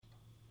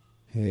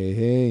Hey,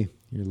 hey,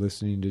 you're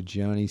listening to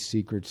Johnny's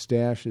Secret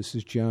Stash. This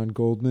is John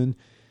Goldman,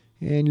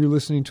 and you're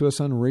listening to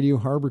us on Radio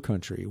Harbor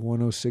Country,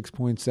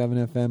 106.7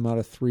 FM out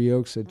of Three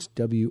Oaks. It's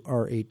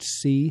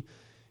WRHC,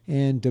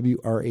 and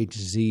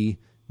WRHZ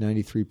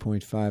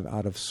 93.5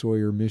 out of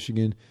Sawyer,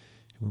 Michigan.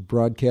 We're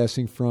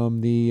broadcasting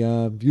from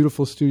the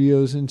beautiful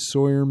studios in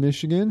Sawyer,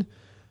 Michigan.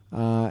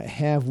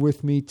 Have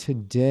with me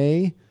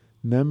today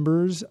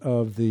members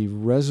of the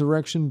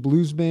Resurrection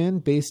Blues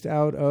Band based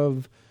out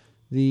of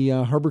the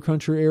Harbor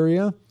Country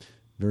area.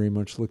 Very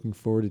much looking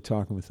forward to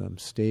talking with them.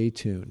 Stay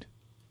tuned.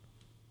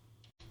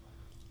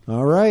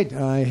 All right,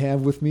 I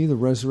have with me the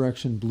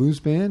Resurrection Blues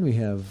Band. We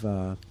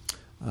have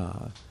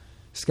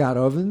Scott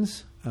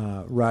Ovens,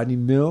 Rodney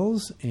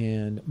Mills,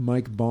 and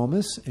Mike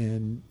Balmus.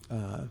 And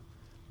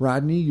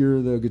Rodney,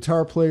 you're the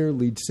guitar player,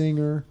 lead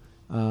singer.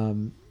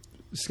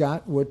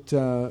 Scott, what?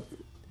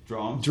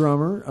 Drums.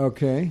 Drummer,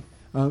 okay.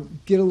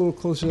 Get a little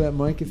closer to that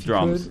mic if you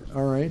Drums. could.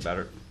 All right.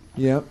 Better.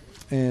 Yep.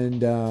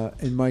 And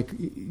Mike,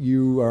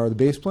 you are the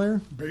bass player?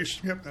 Bass,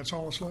 yep, that's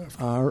all that's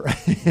left. All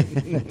right.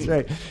 That's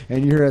right.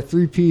 And you're a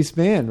three-piece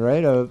band,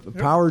 right? A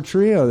power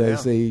trio,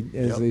 as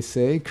they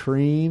say.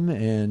 Cream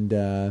and,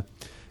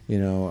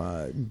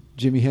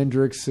 Jimi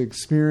Hendrix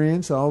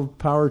Experience, all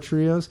power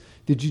trios.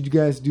 Did you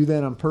guys do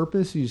that on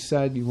purpose? You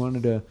decided you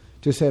wanted to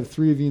just have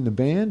three of you in the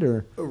band,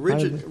 or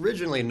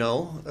originally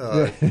no.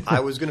 I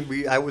was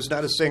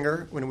not a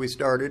singer when we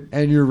started.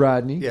 And you're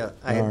Rodney. Yeah,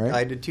 I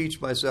had to teach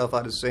myself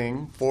how to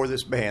sing for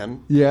this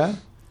band. Yeah,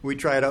 we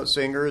tried out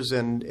singers,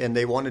 and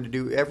they wanted to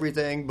do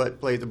everything but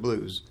play the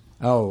blues.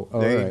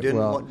 They didn't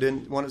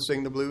want to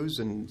sing the blues,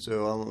 and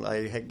so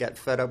I got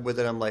fed up with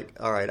it. I'm like,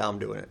 all right, I'm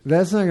doing it.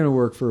 That's not going to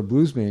work for a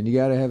blues band. You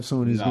got to have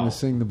someone who's going to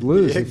sing the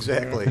blues. Yeah,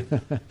 exactly.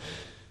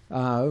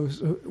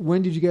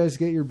 When did you guys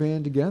get your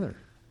band together?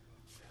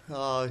 It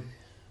was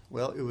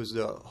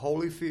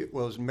Holyfield.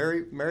 Well, it was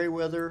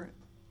Merriweather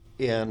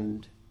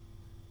and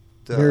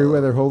the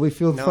Merriweather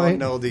Holyfield fight.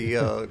 No, the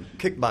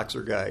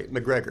kickboxer guy,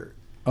 McGregor.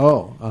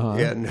 Oh,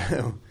 and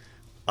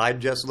I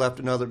just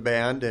left another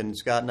band, and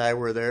Scott and I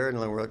were there, and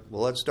we were like,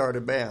 well, let's start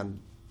a band.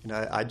 And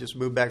I just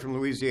moved back from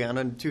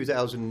Louisiana in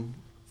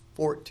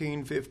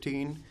 2014,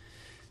 15,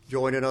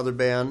 joined another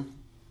band,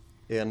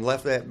 and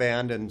left that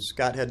band. And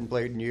Scott hadn't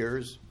played in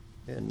years,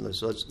 and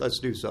let's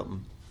do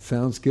something.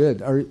 Sounds good.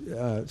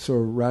 So,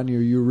 Rodney,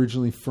 are you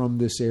originally from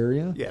this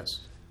area?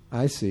 Yes.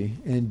 I see.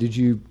 And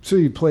you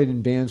played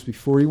in bands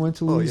before you went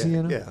to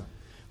Louisiana? Oh, yeah.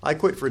 I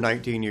quit for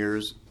 19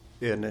 years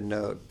and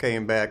then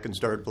came back and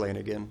started playing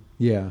again.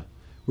 Yeah.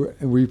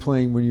 Were you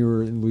playing when you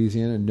were in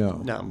Louisiana? No.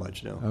 Not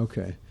much, no.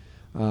 Okay.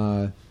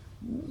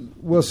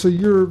 So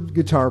you're a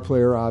guitar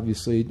player,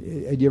 obviously.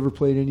 Had you ever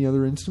played any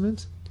other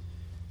instruments?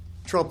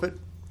 Trumpet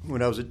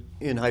when I was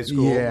in high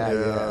school.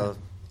 Yeah.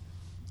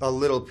 A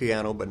little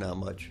piano, but not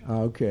much.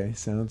 Okay,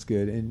 sounds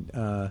good. And,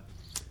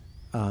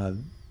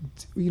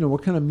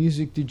 what kind of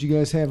music did you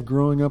guys have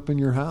growing up in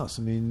your house?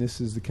 I mean,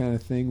 this is the kind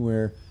of thing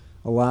where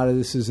a lot of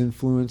this is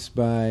influenced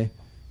by,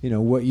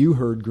 what you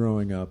heard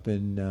growing up.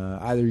 And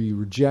either you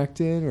reject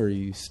it or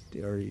you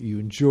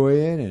enjoy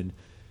it. And,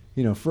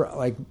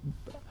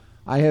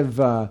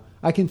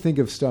 I can think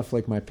of stuff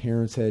like my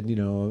parents had, a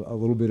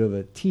little bit of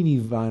a teeny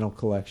vinyl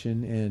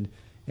collection.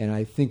 And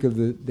I think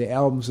of the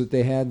albums that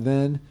they had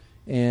then.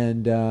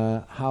 And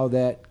how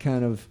that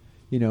kind of,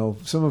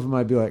 some of them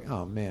I'd be like,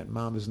 oh man,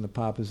 Mamas and the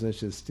Papas,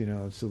 that's just,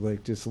 it's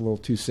like just a little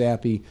too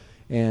sappy,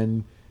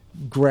 and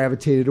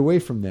gravitated away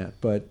from that.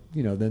 But,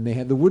 then they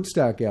had the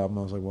Woodstock album.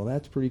 I was like, well,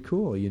 that's pretty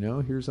cool,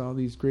 here's all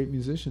these great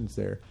musicians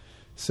there.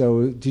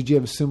 So did you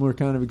have similar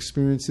kind of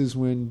experiences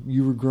when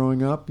you were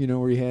growing up,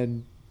 where you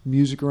had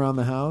music around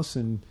the house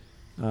and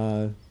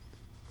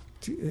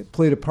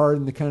played a part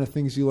in the kind of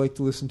things you like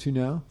to listen to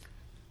now?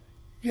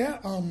 Yeah,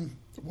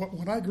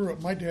 when I grew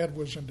up, my dad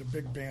was into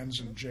big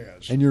bands and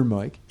jazz. And you're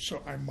Mike.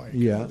 So I'm Mike,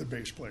 the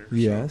bass player.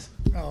 Yes.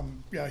 So,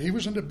 he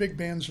was into big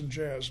bands and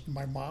jazz.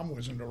 My mom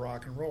was into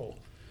rock and roll.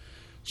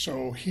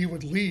 So he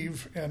would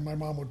leave, and my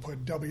mom would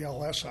put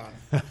WLS on.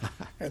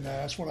 And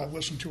that's what I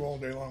listened to all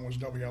day long was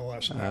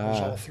WLS. And that was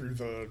all through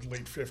the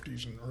late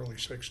 50s and early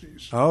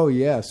 60s. Oh,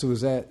 yeah. So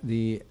was that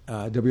the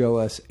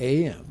WLS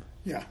AM?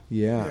 Yeah.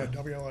 Yeah. Yeah,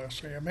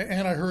 WLS AM.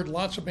 And I heard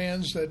lots of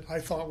bands that I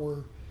thought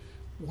were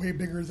way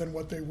bigger than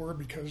what they were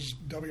because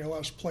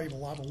WLS played a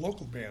lot of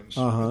local bands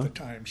at the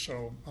time.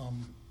 So,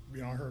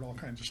 I heard all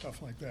kinds of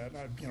stuff like that.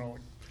 Like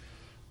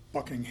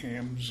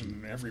Buckingham's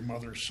and Every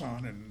Mother's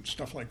Son and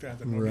stuff like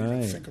that nobody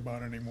even think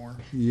about anymore.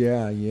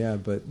 Yeah,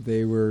 but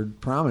they were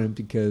prominent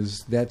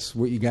because that's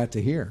what you got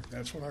to hear.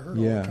 That's what I heard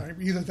all the time.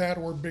 Either that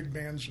or big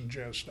bands and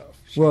jazz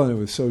stuff. So. Well, and it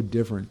was so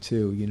different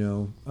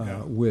too,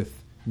 with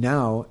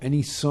now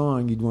any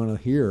song you'd want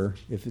to hear,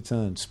 if it's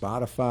on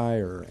Spotify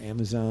or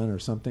Amazon or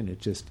something,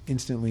 it's just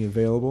instantly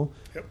available.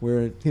 Yep.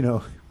 Where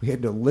we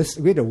had to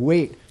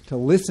wait to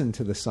listen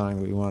to the song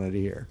that we wanted to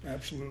hear.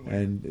 Absolutely.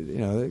 And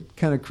it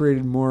kind of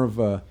created more of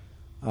a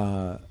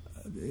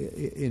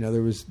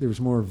there was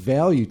more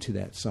value to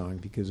that song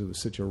because it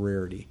was such a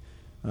rarity.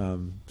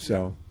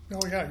 Oh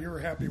yeah, you were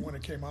happy when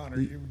it came on, or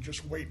you would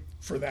just wait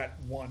for that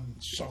one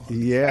song.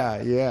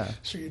 Yeah.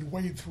 So you'd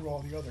wade through all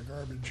the other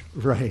garbage.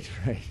 Right.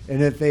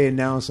 And if they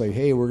announce like,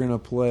 "Hey, we're going to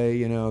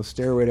play,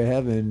 Stairway to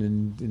Heaven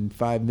in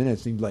 5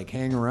 minutes," and you'd like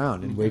hang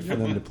around and wait for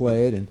them to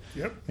play it.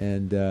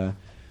 And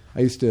I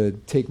used to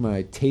take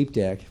my tape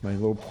deck, my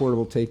little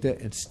portable tape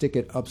deck, and stick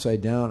it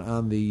upside down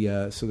on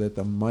the so that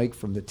the mic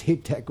from the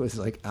tape deck was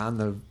like on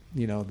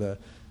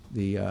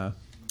the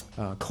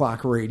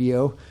clock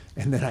radio,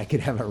 and then I could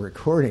have a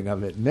recording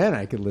of it, and then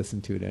I could listen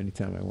to it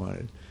anytime I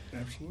wanted.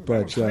 Absolutely, but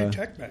that was high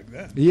tech back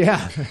then.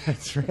 Yeah,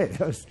 that's right.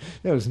 That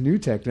was new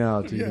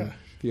technology to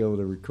be able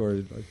to record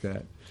it like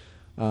that.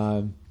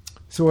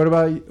 So what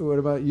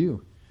about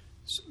you?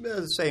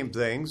 The same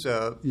things.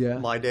 Yeah.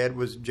 My dad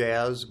was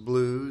jazz,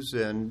 blues,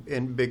 and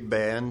in big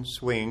band,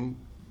 swing,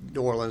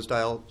 New Orleans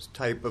style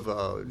type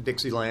of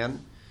Dixieland,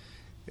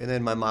 and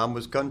then my mom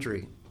was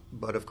country.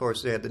 But of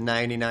course, they had the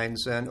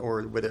 99-cent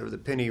or whatever, the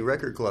penny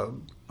record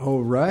club. Oh,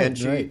 right,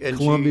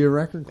 Columbia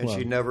Record Club. And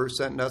she never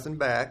sent nothing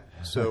back.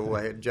 So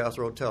I had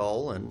Jethro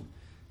Tull and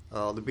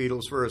the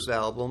Beatles' first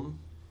album,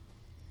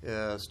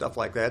 stuff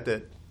like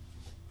that.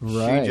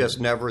 She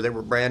just never. They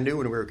were brand new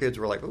when we were kids.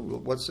 We were like,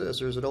 "Ooh, what's this?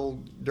 There's an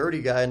old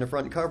dirty guy in the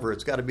front cover.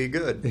 It's got to be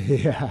good."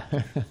 Yeah,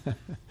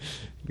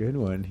 good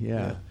one.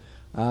 Yeah.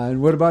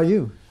 And what about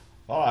you?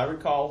 Oh, I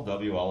recall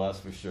WLS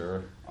for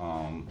sure.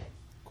 Of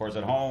course,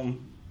 at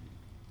home,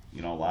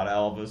 a lot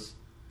of Elvis.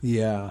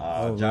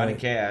 Yeah. Johnny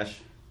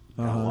Cash.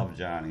 I love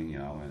Johnny,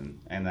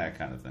 and that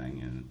kind of thing.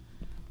 And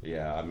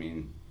yeah, I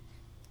mean,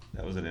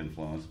 that was an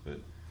influence, but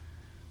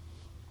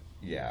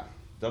yeah.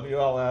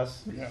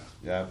 WLS,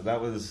 yeah, that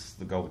was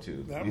the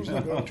go-to. That was the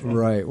go-to.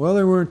 Right. Well,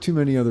 there weren't too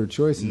many other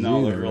choices.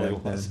 No, either there really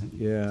wasn't.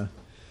 Yeah.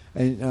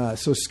 And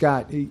so,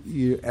 Scott,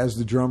 you, as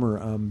the drummer,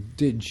 when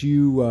did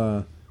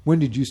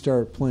you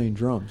start playing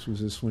drums? Was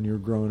this when you were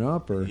growing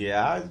up, or?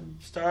 Yeah, I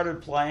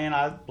started playing.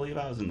 I believe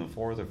I was in the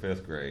 4th or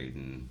 5th grade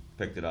and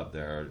picked it up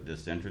there. It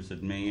just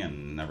interested me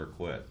and never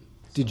quit.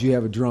 Did you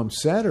have a drum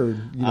set, or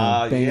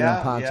banging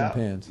on pots and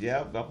pans?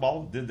 Yeah,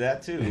 well, did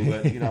that too.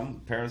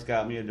 But parents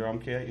got me a drum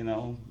kit.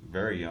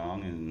 Very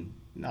young and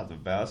not the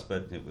best,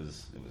 but it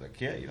was a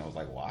kit. I was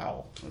like,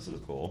 wow, this is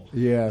cool.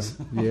 Yeah.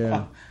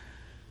 Of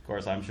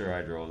course, I'm sure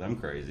I drove them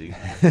crazy.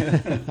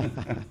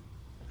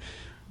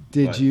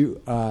 Did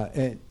you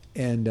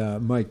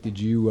and Mike? Did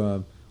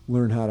you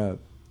learn how to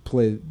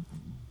play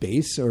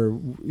bass, or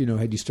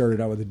had you started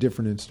out with a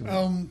different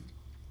instrument?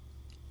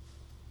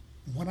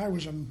 When I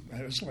was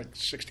like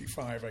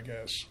 65, I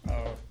guess.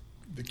 A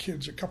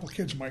couple of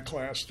kids in my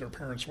class, their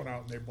parents went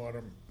out and they bought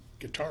them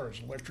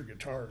electric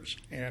guitars,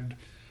 and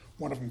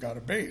one of them got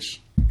a bass.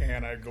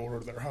 And I'd go over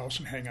to their house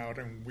and hang out,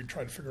 and we'd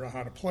try to figure out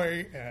how to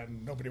play,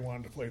 and nobody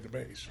wanted to play the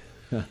bass.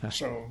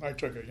 So I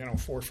took it,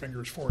 4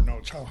 fingers, 4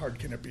 notes. How hard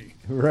can it be?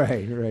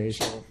 Right.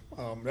 So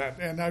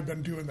and I've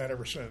been doing that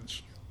ever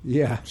since.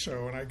 Yeah.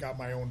 So, and I got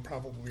my own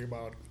probably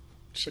about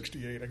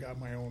 68. I got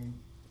my own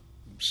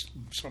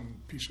some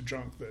piece of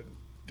junk that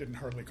didn't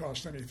hardly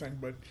cost anything,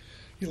 but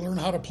you learn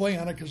how to play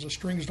on it because the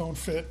strings don't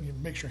fit, and it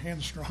makes your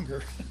hands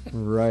stronger.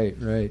 Right.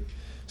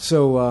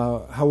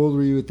 So, how old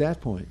were you at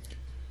that point?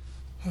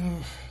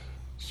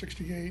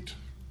 68.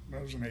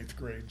 I was in 8th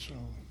grade, so.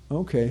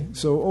 Okay,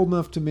 so old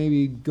enough to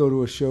maybe go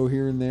to a show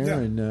here and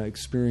there and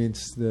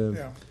experience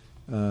the,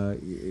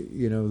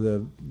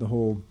 the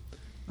whole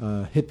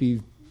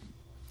hippie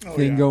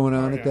thing going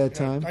on at that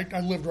time. I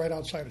lived right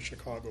outside of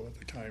Chicago at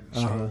the time,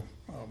 so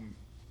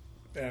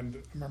and I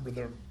remember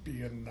there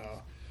being.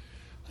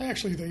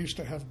 They used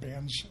to have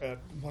bands at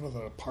one of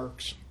the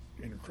parks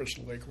in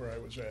Crystal Lake where I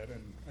was at,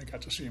 and I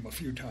got to see them a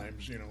few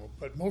times,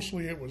 But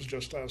mostly it was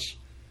just us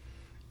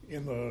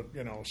in the,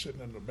 sitting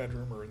in the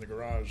bedroom or in the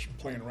garage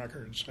playing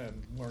records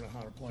and learning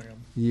how to play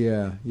them.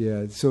 Yeah.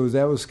 So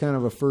that was kind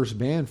of a first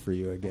band for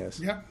you, I guess.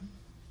 Yeah.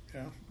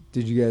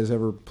 Did you guys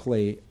ever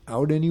play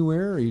out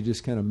anywhere, or you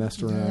just kind of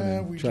messed around?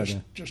 Yeah, we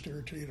just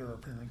irritated our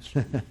parents.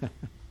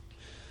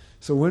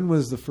 So when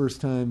was the first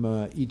time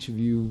each of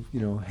you,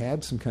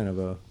 had some kind of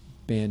a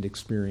band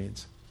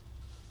experience?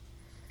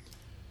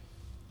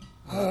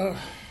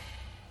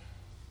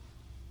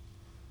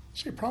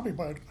 Probably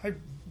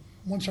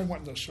once I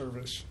went into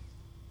service.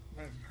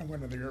 I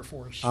went to the Air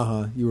Force.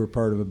 You were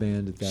part of a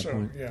band at that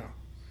point. Yeah,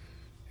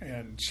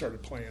 and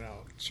started playing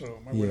out. So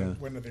I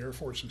went to the Air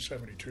Force in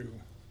 '72.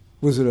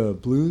 Was it a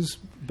blues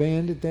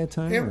band at that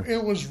time?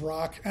 It was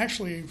rock.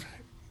 Actually,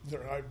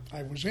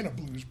 I was in a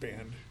blues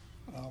band.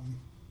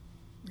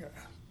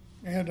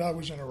 And I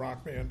was in a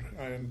rock band,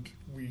 and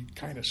we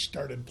kind of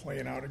started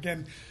playing out.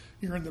 Again,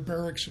 you're in the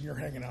barracks, and you're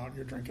hanging out, and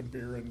you're drinking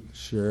beer, and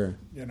sure,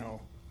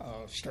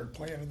 start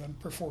playing, and then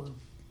before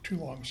too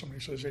long, somebody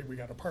says, "Hey, we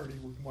got a party,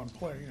 we want to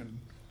play," and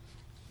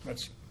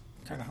that's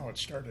kind of how it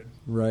started.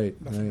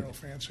 Right. Nothing real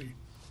fancy.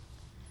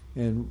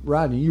 And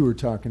Rodney, you were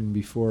talking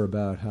before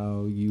about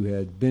how you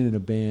had been in a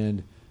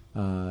band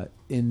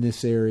in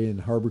this area, in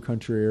the Harbor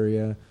Country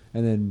area,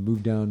 and then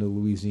moved down to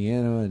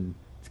Louisiana and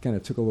kind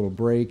of took a little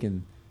break,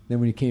 and then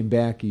when you came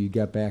back, you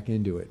got back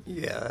into it.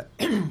 Yeah,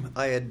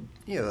 I had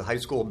high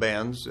school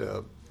bands,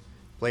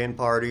 playing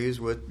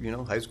parties with,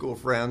 high school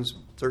friends,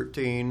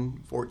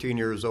 13, 14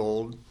 years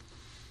old.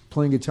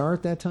 Playing guitar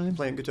at that time?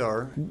 Playing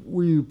guitar.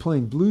 Were you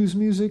playing blues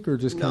music or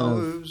just kind of...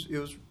 No, it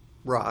was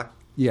rock.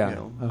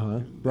 Yeah,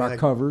 rock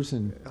covers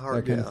and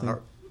that kind of thing?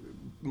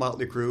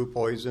 Motley Crue,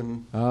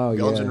 Poison,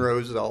 Guns N'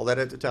 Roses, all that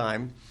at the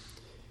time.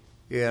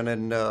 And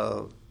then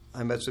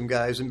I met some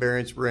guys in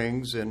Berrien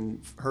Springs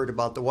and heard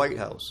about the White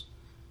House.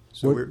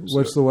 So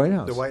what's the White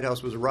House? The White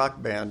House was a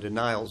rock band in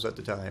Niles at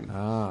the time.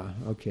 Ah,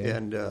 okay.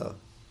 And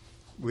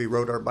we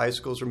rode our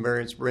bicycles from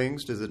Berrien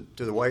Springs to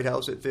the White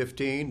House at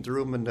 15,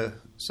 threw them in the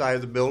side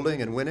of the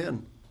building, and went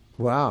in.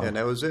 Wow. And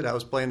that was it. I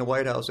was playing the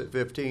White House at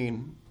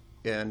 15,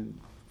 and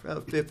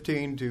from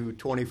 15 to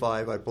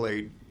 25, I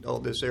played all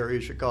this area,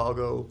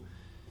 Chicago,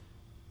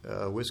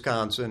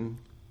 Wisconsin.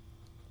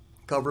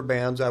 Cover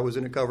bands. I was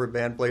in a cover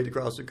band, played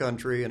across the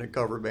country in a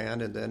cover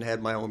band, and then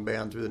had my own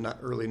band through the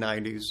early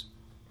 90s,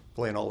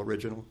 playing all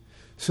original.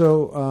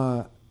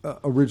 So,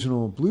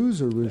 original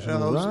blues or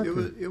original rock?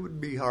 It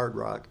would be hard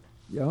rock.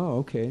 Oh,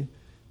 okay.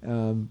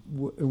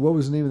 What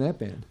was the name of that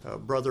band?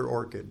 Brother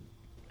Orchid.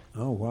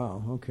 Oh,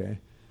 wow. Okay.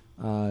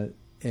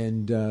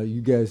 And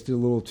you guys did a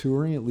little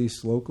touring, at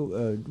least local,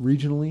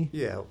 regionally?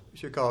 Yeah,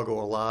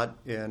 Chicago a lot,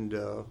 and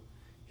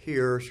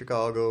here,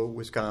 Chicago,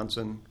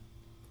 Wisconsin.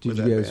 Did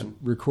you guys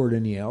record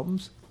any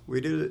albums?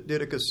 We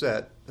did a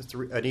cassette,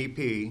 an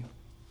EP,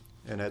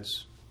 and that's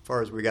as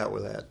far as we got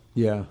with that.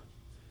 Yeah.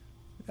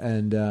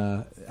 And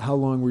how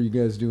long were you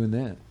guys doing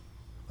that?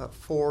 About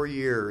 4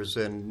 years,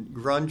 and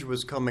grunge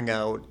was coming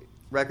out.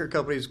 Record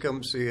companies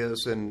come see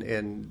us,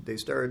 and they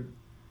started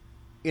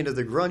into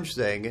the grunge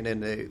thing, and then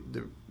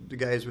the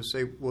guys would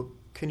say, well,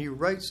 can you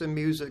write some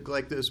music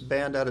like this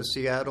band out of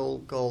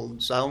Seattle called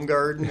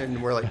Soundgarden?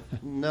 And we're like,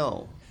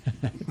 no.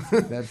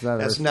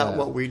 That's not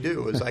what we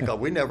do. It's like, oh,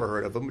 we never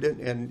heard of them.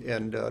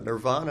 And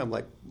Nirvana, I'm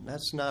like,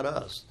 that's not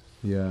us.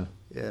 Yeah.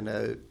 And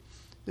the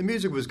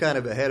music was kind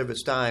of ahead of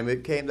its time.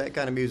 That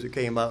kind of music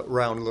came out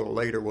around a little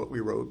later, what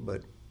we wrote,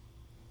 but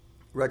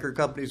record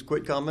companies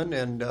quit coming,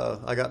 and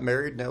I got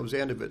married, and that was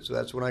the end of it. So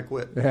that's when I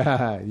quit.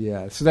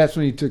 Yeah. So that's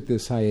when you took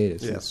this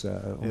hiatus. Yeah. It's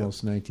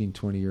almost 19,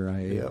 20-year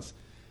hiatus.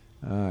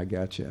 Yeah.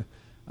 Gotcha.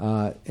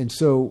 And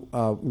so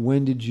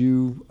when did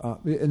you,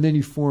 and then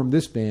you formed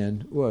this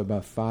band,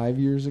 about 5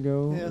 years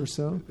ago or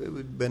so? It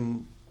would have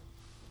been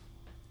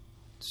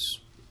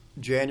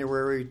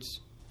January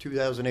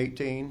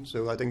 2018,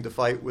 so I think the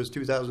fight was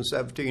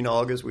 2017,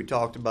 August. We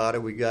talked about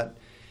it. We got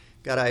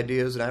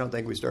ideas, and I don't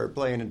think we started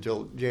playing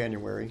until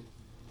January.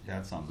 Yeah,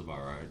 that sounds about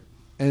right.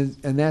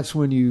 And that's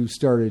when you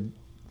started,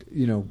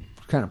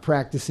 kind of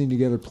practicing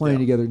together, playing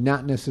together,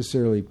 not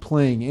necessarily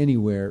playing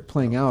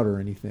out or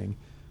anything.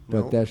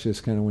 But that's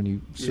just kind of when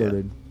you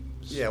started.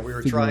 Yeah, we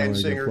were trying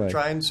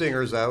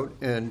singers out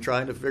and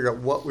trying to figure out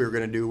what we were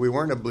going to do. We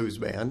weren't a blues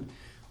band.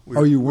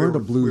 You weren't a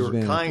blues band? We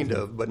were kind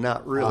of, but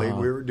not really. Uh-huh.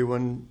 We were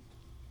doing,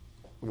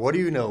 what do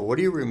you know? What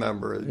do you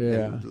remember?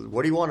 Yeah. And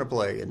what do you want to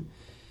play?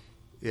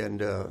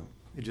 And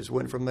it just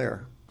went from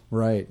there.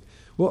 Right.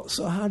 Well,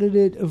 so how did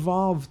it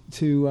evolve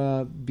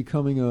to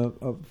becoming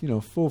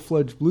a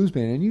full-fledged blues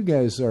band? And you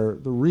guys are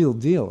the real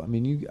deal. I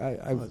mean,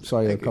 I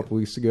saw you a couple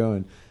weeks ago,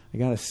 and I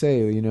gotta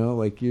say,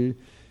 you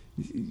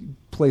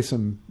play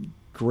some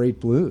great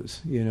blues.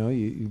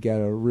 You got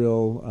a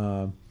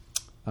real,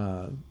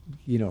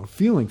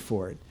 feeling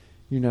for it.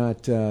 You're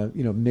not,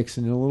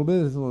 mixing in a little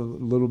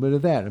bit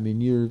of that. I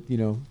mean, you're,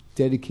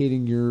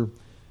 dedicating your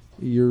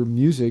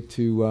music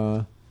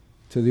to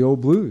the old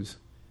blues.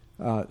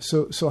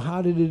 So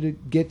how did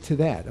it get to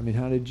that? I mean,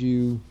 how did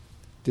you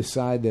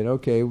decide that,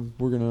 okay,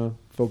 we're gonna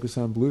focus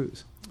on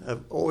blues?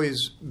 I've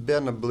always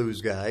been a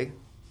blues guy.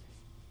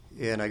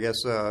 And I guess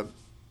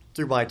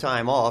through my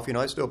time off,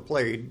 I still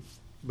played,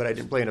 but I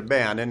didn't play in a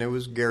band. And it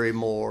was Gary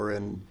Moore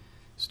and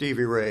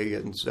Stevie Ray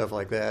and stuff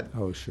like that.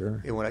 Oh,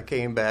 sure. And when I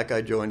came back,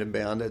 I joined a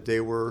band that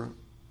they were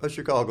a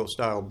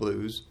Chicago-style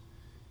blues.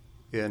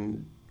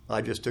 And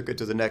I just took it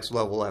to the next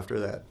level after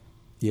that.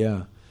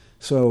 Yeah.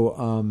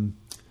 So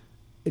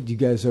do you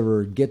guys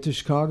ever get to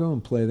Chicago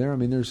and play there? I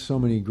mean, there's so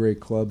many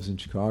great clubs in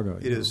Chicago.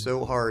 It is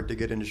so hard to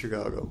get into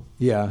Chicago.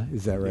 Yeah,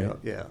 is that right?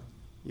 Yeah.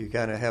 You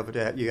kind of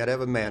you got to have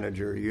a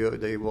manager.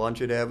 They want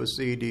you to have a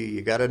CD.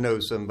 You got to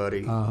know somebody.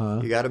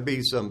 You got to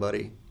be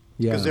somebody.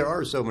 Yeah. Because there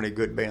are so many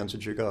good bands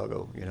in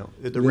Chicago.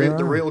 The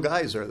real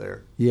guys are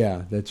there.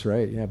 Yeah, that's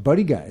right. Yeah,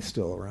 Buddy Guy's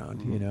still around.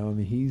 Mm-hmm. I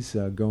mean, he's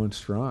going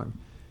strong.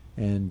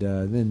 And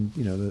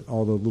then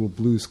all the little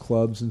blues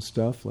clubs and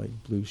stuff like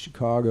Blues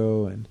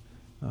Chicago and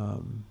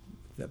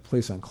that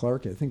place on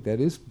Clark. I think that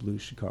is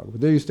Blues Chicago.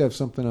 But they used to have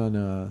something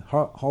on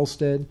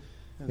Halstead.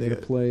 They had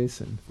a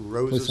place and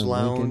Roses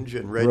Lounge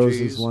and Reggie's.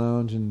 Roses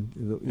Lounge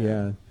and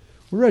Well,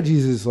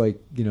 Reggie's is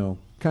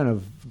kind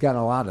of got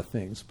a lot of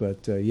things,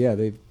 but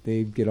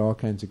they get all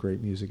kinds of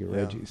great music at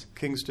Reggie's.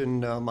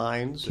 Kingston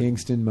Mines.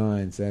 Kingston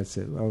Mines, that's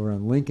it. Over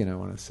on Lincoln, I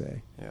want to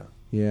say.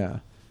 Yeah.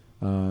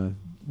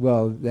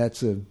 Well,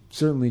 that's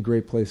certainly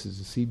great places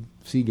to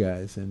see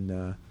guys,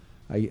 and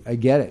I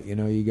get it.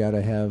 You got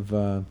to have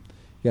a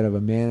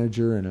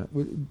manager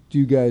and do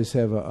you guys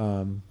have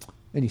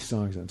any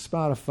songs on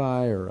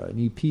Spotify or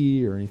an EP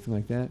or anything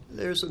like that?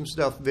 There's some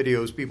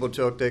videos people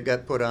took that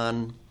got put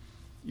on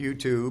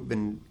YouTube,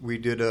 and we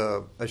did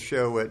a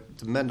show at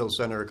the Mendel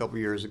Center a couple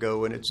years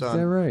ago, and it's on.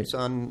 Is that right? It's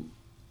on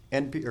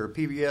NP or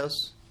PBS.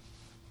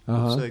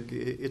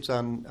 It's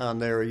on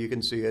there. You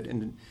can see it,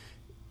 and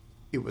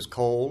it was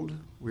cold.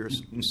 We were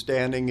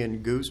standing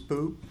in goose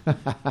poop,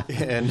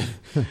 and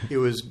it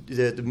was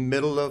the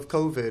middle of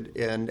COVID,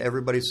 and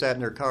everybody sat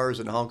in their cars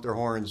and honked their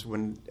horns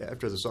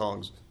after the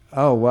songs.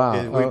 Oh,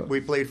 wow.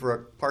 We played for a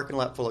parking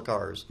lot full of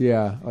cars.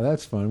 Yeah. Oh,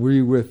 that's fun. Were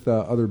you with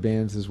other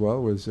bands as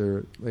well? Was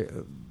there...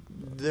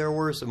 There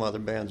were some other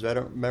bands. I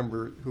don't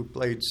remember who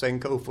played.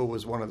 Sankofa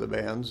was one of the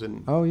bands.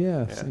 And oh,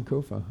 yeah.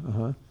 Sankofa.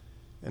 Uh-huh.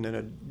 And then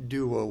a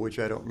duo, which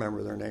I don't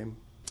remember their name.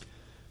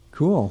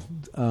 Cool.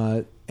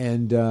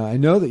 And I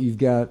know that you've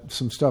got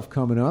some stuff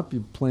coming up.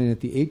 You're playing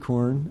at the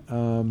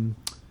Acorn,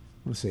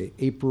 let's say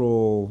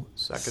April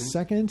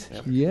 2nd?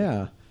 Yep.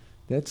 Yeah.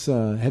 That's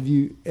have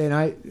you, and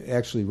I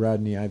actually,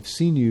 Rodney, I've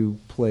seen you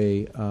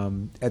play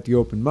at the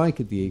open mic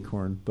at the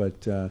Acorn,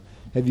 but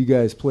have you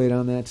guys played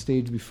on that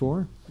stage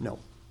before? No.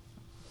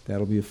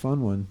 That'll be a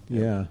fun one.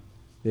 Yep. Yeah.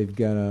 They've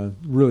got a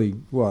really,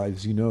 well,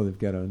 as you know, they've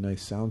got a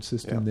nice sound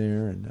system Yep.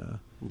 there, and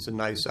it's a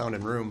nice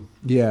sounding room.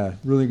 yeah,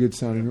 really good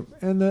sounding room.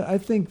 And I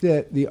think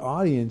that the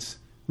audience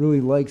really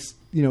likes,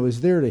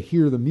 is there to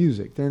hear the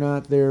music. They're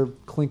not there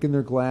clinking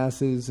their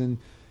glasses and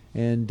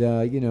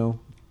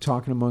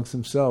talking amongst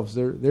themselves.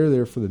 They're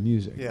there for the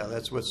music. Yeah,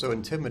 that's what's so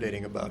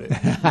intimidating about it.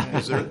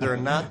 Is they're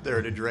not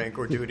there to drink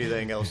or do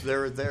anything else.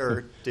 They're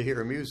there to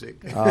hear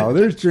music. Oh,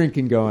 there's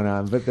drinking going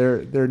on, but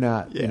they're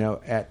not, Yeah.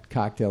 at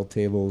cocktail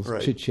tables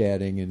Right.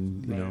 chit-chatting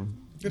and, Right.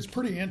 It's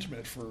pretty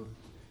intimate for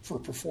a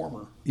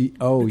performer.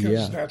 Oh, because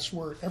yeah. that's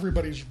where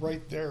everybody's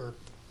right there,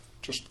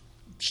 just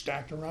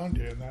stacked around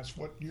you, and that's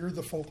what you're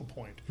the focal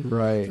point.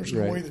 Right, There's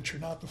no right. way that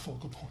you're not the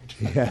focal point.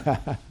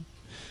 Yeah.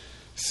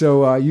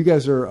 So you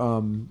guys are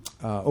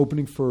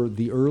opening for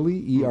The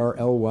Early,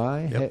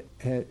 ERLY.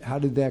 Yep. How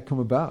did that come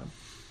about?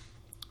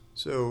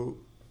 So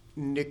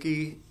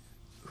Nikki,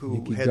 who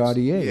Nikki heads,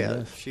 Gaudier,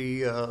 yeah,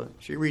 yes.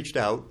 she reached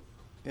out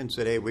and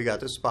said, "Hey, we got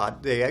this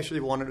spot." They actually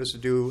wanted us to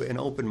do an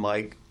open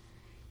mic,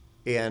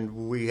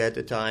 and we at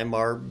the time,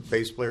 our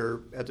bass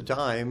player at the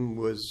time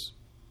was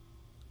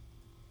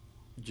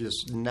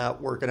just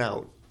not working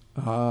out,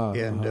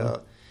 and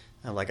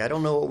I'm like, I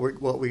don't know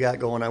what we got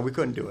going on. We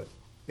couldn't do it,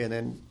 and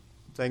then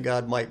thank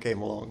God Mike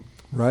came along.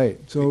 Right.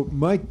 So,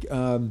 Mike,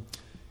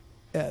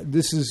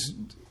 this is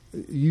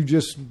you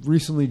just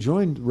recently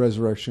joined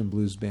Resurrection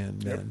Blues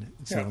Band. Then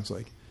it sounds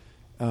like.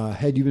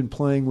 Had you been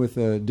playing with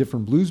a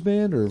different blues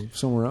band or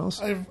somewhere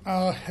else? I've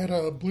had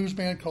a blues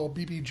band called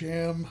BB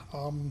Jam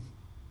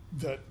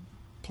that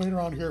played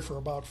around here for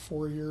about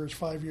 5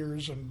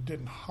 years, and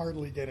didn't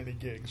hardly get any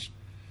gigs.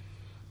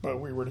 But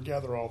we were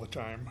together all the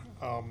time.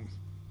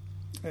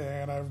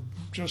 And I've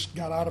just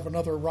got out of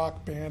another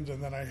rock band,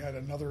 and then I had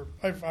another.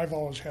 I've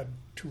always had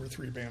 2 or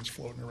 3 bands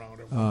floating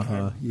around at one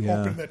time,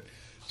 hoping that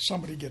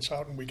somebody gets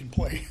out and we can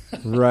play.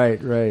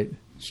 Right.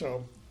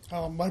 So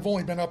I've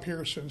only been up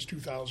here since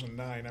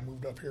 2009. I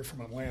moved up here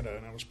from Atlanta,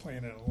 and I was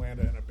playing in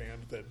Atlanta in a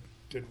band that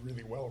did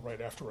really well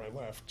right after I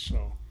left.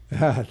 So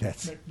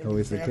That's maybe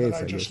always the band case.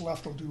 that I just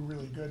left will do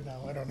really good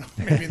now. I don't know.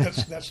 Maybe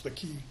that's the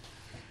key.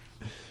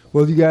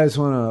 Well, do you guys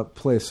want to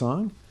play a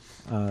song?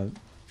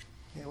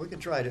 Yeah, we can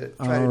try to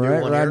All do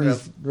right, one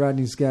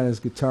Rodney's got his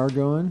guitar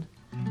going.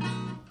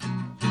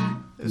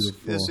 This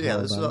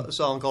is a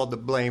song called "The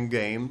Blame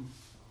Game,"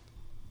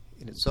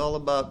 and it's all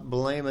about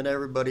blaming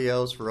everybody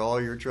else for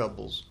all your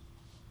troubles.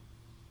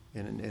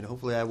 And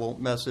hopefully I won't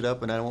mess it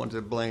up, and I don't want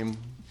to blame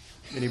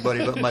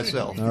anybody but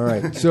myself. All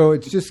right, so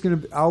it's just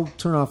gonna. I'll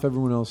turn off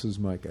everyone else's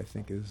mic. I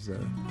think is a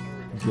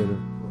good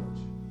approach.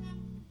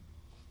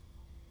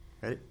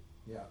 Ready?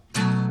 Yeah.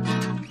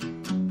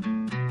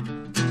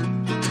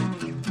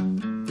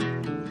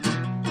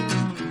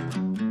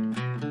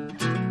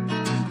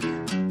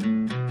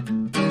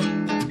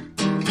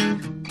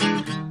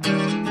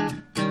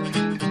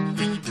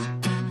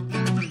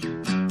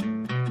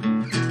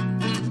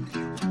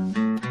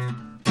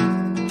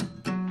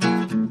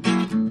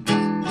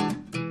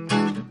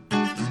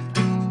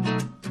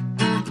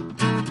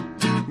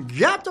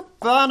 Got to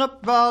find a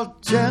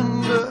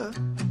bartender,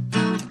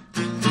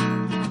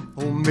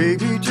 or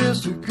maybe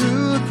just a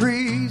good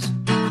priest.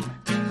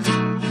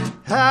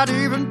 I'd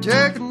even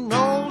take an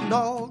old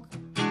dog,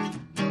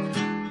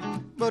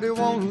 but it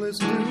won't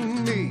listen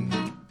to me.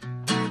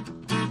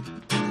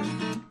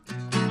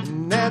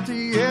 And at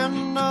the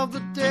end of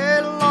the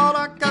day, Lord,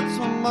 I got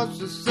so much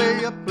to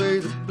say, I play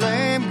the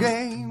blame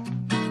game.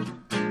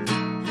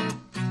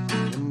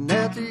 And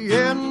at the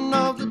end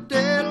of the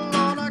day,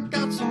 Lord, I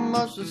got so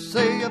much to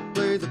say, I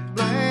play the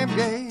blame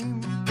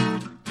game.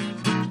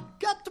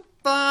 Got to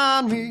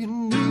find me a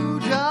new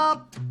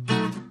job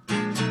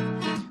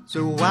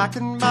so I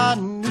can buy a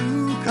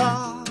new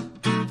car.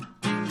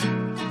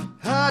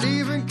 I'd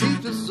even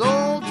keep this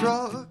old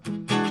truck,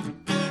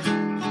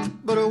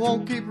 but it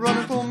won't keep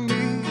running for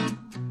me.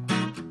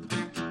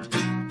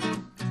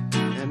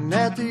 And And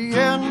at the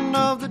end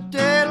of the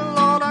day,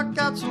 Lord, I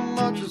got so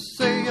much to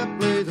say, I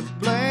play the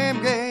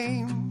blame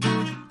game.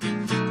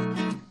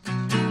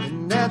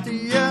 And at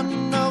the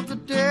end of the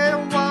day,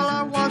 while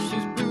I wash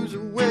these blues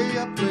away,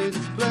 I play the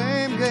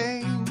blame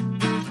game.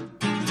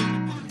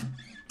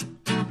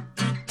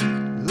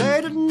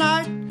 Late at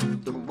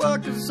night, the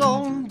work is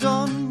all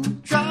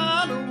done,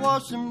 trying to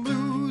wash them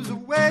blues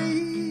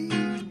away.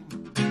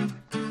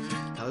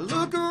 I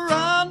look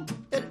around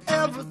at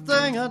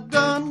everything I've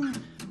done,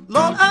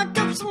 Lord, I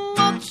got so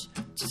much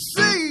to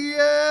say,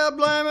 yeah,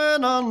 blame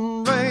it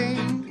on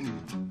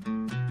rain.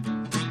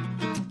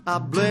 I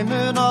blame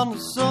it on the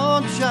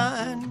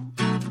sunshine.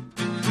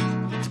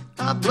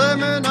 I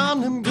blame it on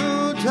them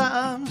good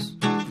times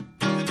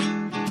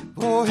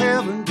for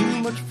having too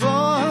much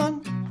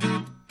fun.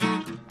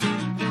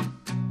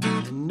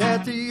 And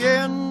at the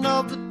end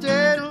of the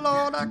day,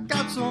 Lord, I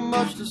got so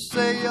much to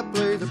say, I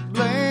play the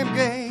blame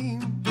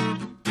game.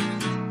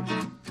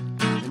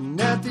 And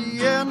at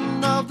the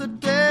end of the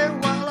day,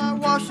 while I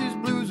wash these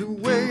blues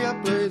away, I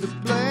play the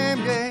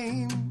blame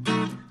game.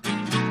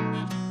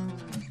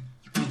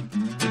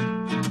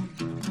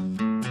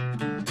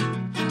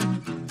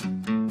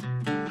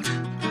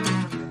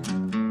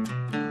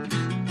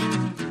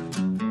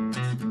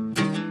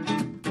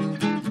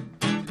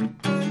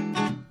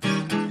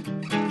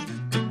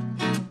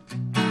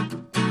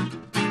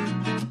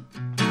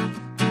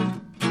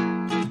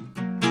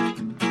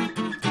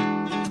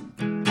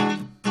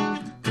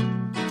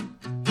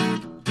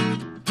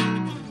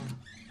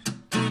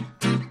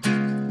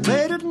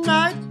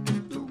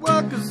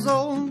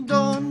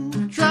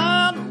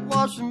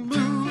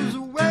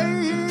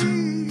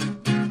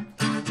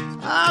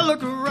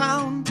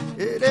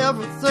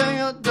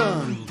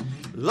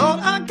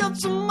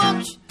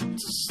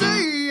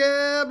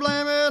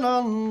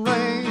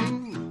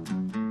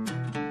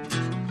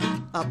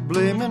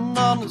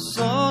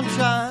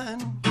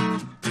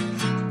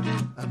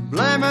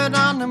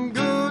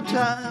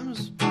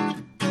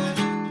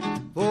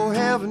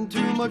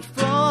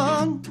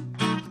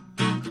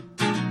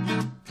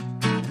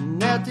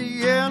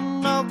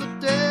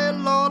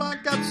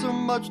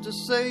 To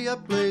say I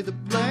play the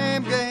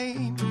blame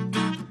game.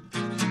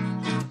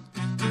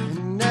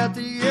 And at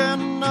the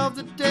end of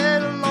the day,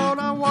 Lord,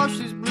 I wash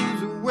these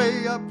blues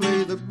away, I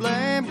play the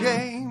blame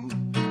game.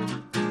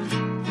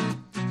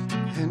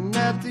 And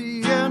at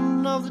the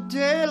end of the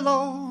day,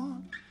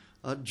 Lord,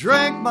 I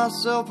drank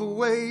myself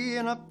away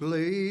and I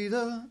play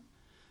the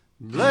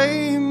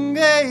blame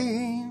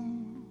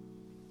game.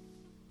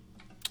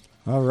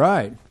 All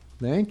right.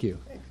 Thank you.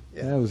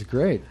 Yeah. That was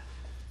great.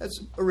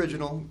 That's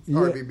original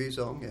RBB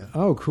song, yeah.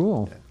 Oh,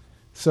 cool. Yeah.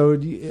 So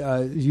do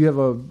you have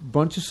a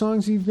bunch of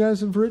songs you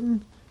guys have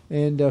written?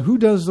 And who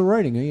does the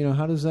writing? You know,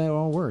 how does that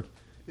all work?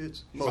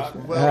 It's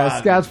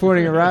Scott's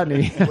pointing at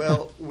Rodney.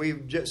 Well,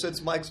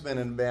 since Mike's been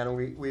in the band,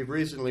 we've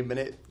recently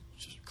been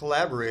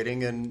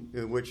collaborating,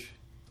 in which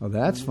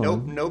that's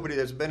fun. Nobody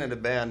that's been in a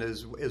band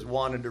is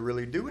wanted to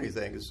really do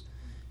anything. It's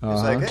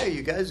like, hey,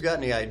 you guys got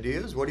any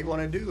ideas? What do you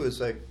want to do? It's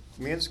like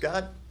me and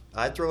Scott.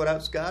 I throw it out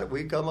to Scott.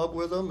 We come up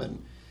with them,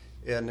 and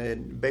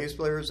bass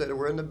players that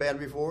were in the band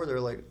before, they're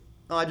like,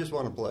 oh, I just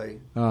want to play.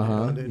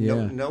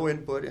 No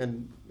input.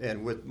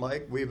 And with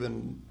Mike, we've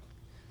been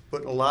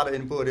putting a lot of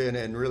input in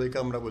and really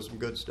coming up with some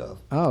good stuff.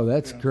 Oh,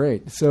 that's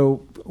great.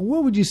 So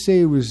what would you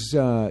say was,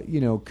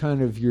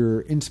 kind of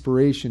your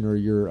inspiration or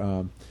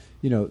your,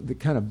 the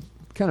kind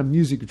of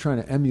music you're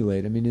trying to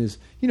emulate? I mean,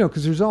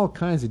 because there's all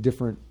kinds of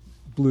different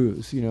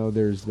blues.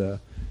 There's the,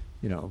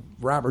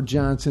 Robert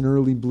Johnson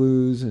early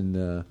blues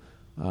and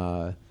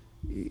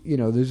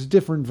there's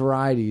different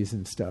varieties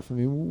and stuff. I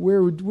mean,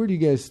 where do you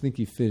guys think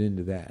you fit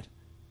into that?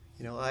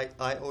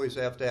 I always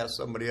have to ask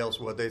somebody else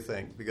what they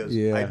think, because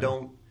I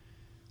don't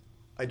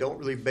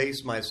really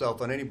base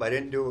myself on anybody. I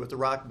didn't do it with the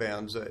rock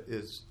bands.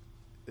 Is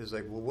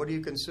like, well, what do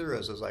you consider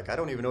us? It's like, I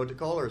don't even know what to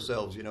call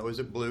ourselves. Is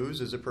it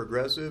blues? Is it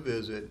progressive?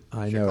 Is it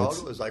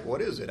Chicago? It's like,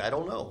 what is it? I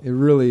don't know. It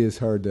really is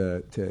hard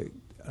to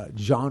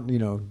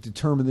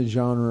determine the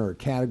genre or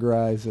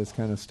categorize this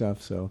kind of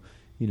stuff. So.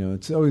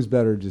 It's always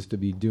better just to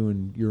be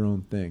doing your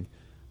own thing.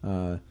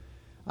 I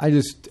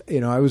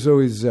was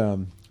always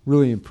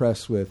really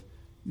impressed with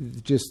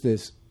just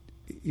this,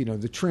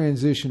 the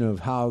transition of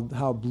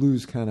how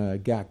blues kind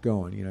of got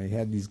going. You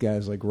had these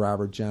guys like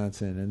Robert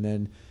Johnson, and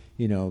then,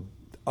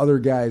 other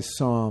guys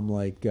saw him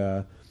like,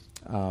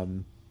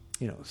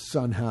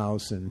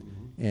 Sunhouse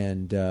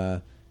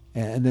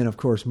and then of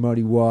course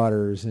Muddy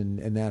Waters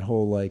and that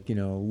whole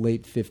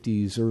late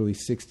 50s, early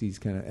 60s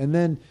kind of, and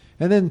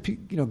then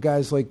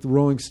guys like the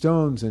Rolling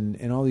Stones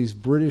and all these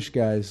British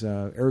guys,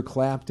 Eric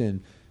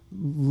Clapton,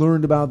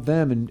 learned about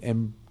them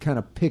and kind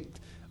of picked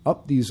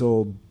up these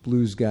old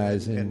blues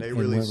guys and they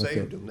really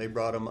saved them. They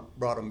brought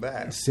them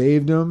back.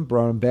 Saved them,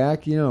 brought them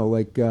back.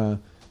 Like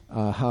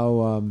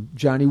how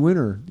Johnny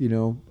Winter,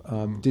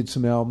 did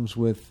some albums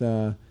with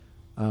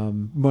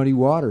Muddy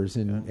Waters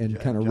and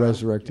kind of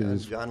resurrected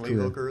his John Lee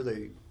career.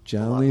 Hooker.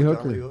 John Lee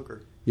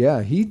Hooker.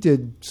 Yeah, he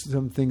did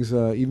some things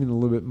even a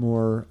little bit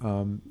more.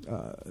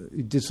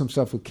 He did some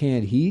stuff with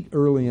Canned Heat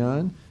early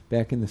on.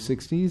 back in the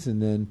 '60s, and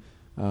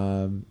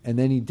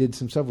then he did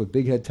some stuff with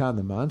Big Head Todd and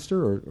the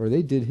Monster, or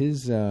they did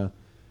his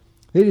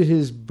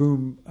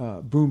Boom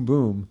Boom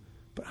Boom,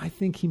 but I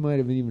think he might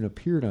have even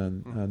appeared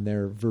on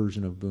their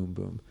version of Boom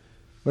Boom.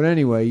 But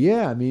anyway,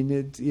 yeah, I mean,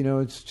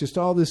 it's just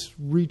all this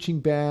reaching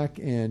back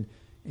and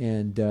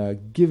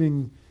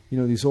giving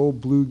these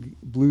old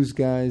blues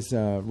guys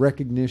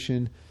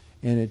recognition,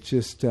 and it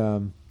just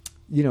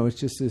it's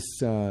just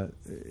this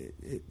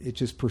it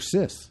just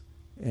persists,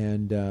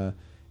 and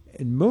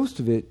most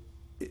of it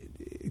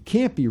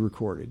can't be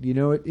recorded.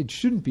 It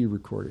shouldn't be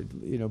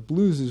recorded.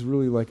 Blues is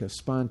really like a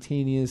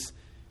spontaneous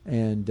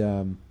and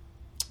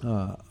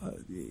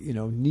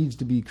needs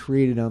to be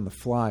created on the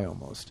fly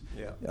almost.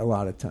 Yeah. A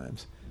lot of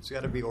times. It's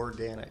got to be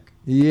organic.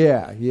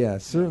 Yeah,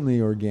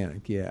 certainly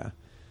organic. Yeah.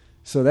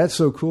 So that's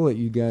so cool that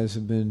you guys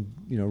have been,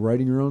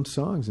 writing your own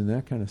songs and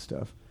that kind of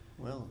stuff.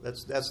 Well,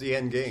 that's the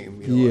end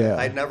game. Yeah.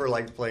 I never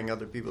liked playing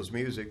other people's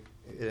music,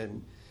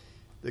 and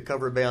the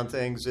cover band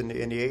things in the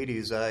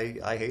 80s,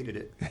 I hated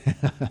it.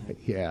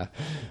 Yeah.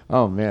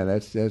 Oh man,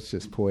 that's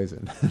just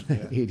poison. Yeah.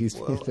 80s.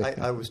 Well,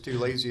 I was too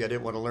lazy. I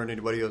didn't want to learn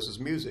anybody else's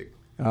music.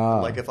 Ah.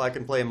 Like if I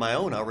can play my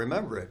own, I'll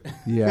remember it.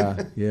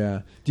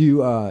 Yeah. Do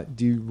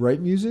you write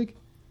music?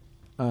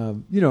 Are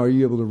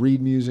you able to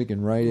read music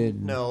and write it?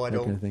 And No, I that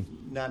don't. Kind of thing?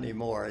 Not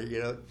anymore.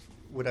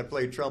 When I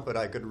played trumpet,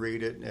 I could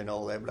read it and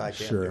all that, but I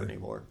can't do it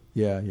anymore.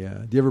 Yeah.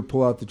 Do you ever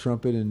pull out the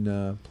trumpet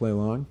and play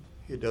along?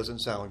 It doesn't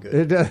sound good.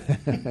 It does.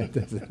 It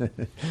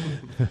doesn't.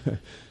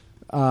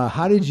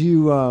 How did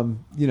you,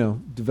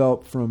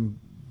 develop from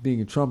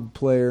being a trumpet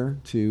player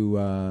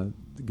to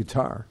the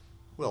guitar?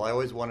 Well, I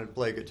always wanted to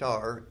play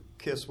guitar.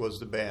 Kiss was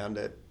the band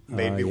that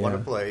made me want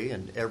to play,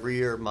 and every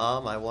year,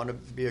 Mom, I want to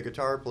be a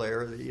guitar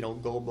player.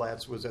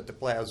 Goldblatt's was at the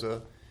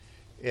Plaza,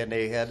 and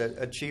they had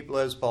a cheap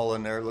Les Paul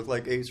in there. It looked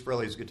like Ace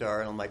Frehley's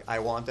guitar, and I'm like, I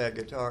want that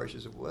guitar. She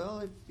said,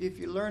 well, if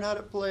you learn how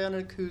to play on an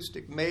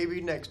acoustic,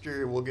 maybe next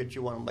year we'll get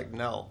you one. I'm like,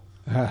 no.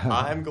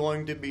 I'm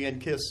going to be in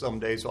Kiss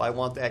someday, so I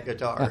want that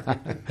guitar.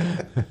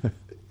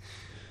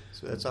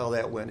 So that's how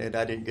that went, and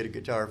I didn't get a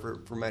guitar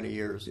for many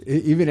years.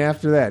 Even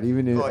after that,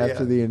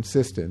 after the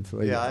insistence.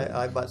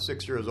 I about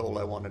 6 years old,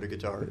 I wanted a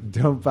guitar.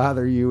 Don't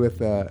bother you with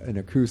an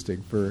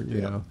acoustic for,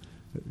 you're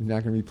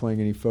not going to be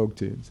playing any folk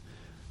tunes.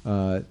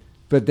 But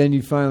then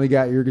you finally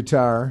got your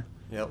guitar.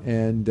 Yep.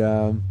 And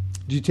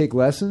did you take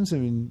lessons? I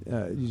mean,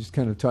 you just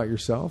kind of taught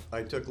yourself?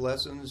 I took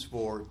lessons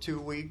for 2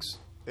 weeks,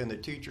 and the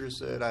teacher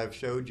said, I've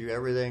showed you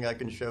everything I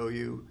can show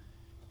you.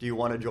 Do you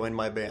want to join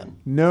my band?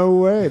 No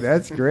way.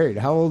 That's great.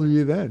 How old are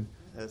you then?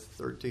 That's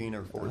 13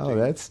 or 14. Oh,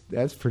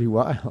 that's pretty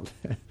wild.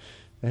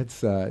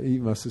 That's you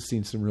must have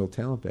seen some real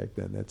talent back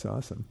then. That's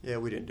awesome. Yeah,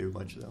 we didn't do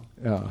much though.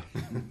 Oh.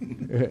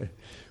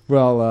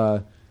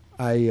 Well,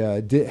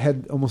 I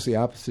had almost the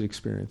opposite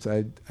experience.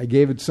 I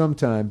gave it some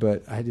time,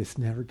 but I just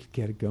never could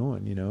get it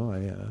going.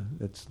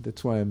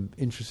 That's why I'm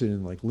interested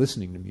in like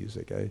listening to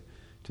music. I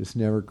just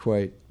never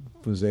quite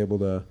was able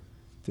to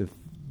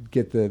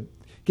get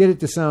it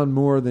to sound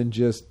more than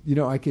just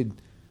I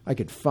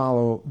could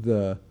follow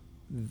the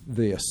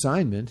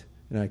assignment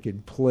and I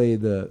could play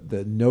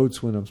the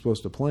notes when I'm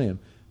supposed to play them,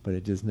 but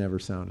it just never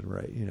sounded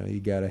right. You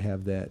got to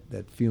have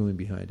that feeling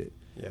behind it.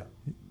 Yeah,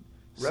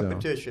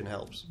 repetition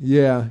helps.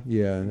 Yeah.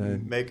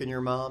 Making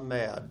your mom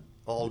mad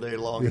all day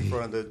long in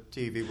front of the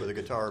TV with a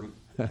guitar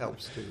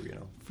helps too.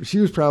 She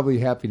was probably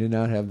happy to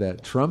not have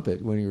that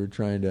trumpet when you were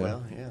trying to.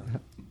 Well, yeah.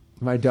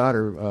 My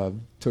daughter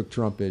took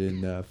trumpet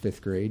in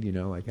 5th grade.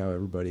 Like how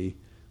everybody.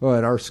 Well,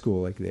 at our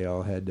school, like they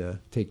all had to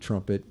take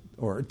trumpet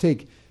or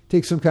take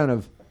some kind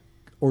of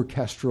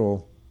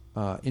orchestral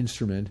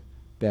instrument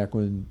back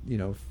when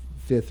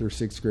 5th or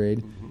 6th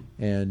grade, mm-hmm.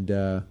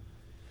 and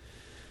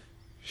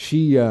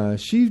she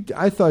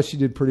I thought she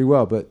did pretty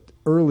well, but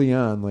early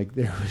on, like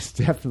there was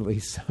definitely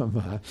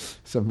some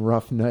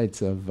rough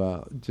nights of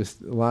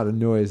just a lot of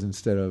noise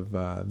instead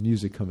of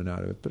music coming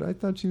out of it. But I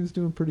thought she was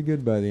doing pretty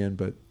good by the end,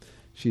 but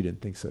she didn't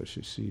think so.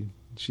 She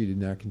did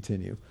not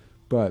continue,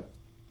 but.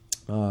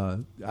 I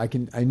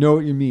know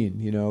what you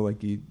mean.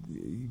 Like you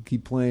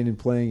keep playing and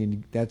playing,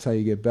 and that's how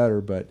you get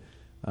better. But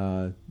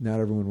not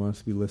everyone wants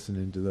to be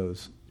listening to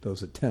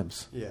those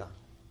attempts. Yeah,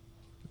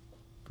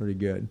 pretty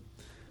good.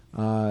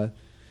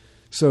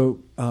 So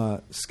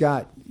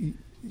Scott,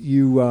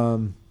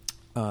 you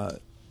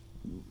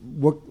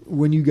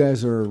when you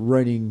guys are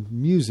writing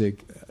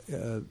music,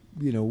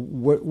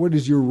 what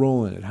is your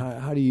role in it?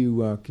 How do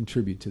you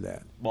contribute to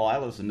that? Well, I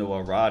listen to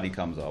what Roddy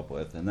comes up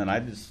with, and then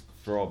I just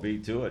throw a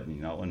beat to it,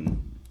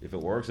 and if it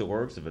works, it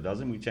works. If it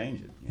doesn't, we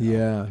change it.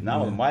 Yeah.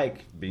 Now with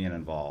Mike being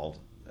involved,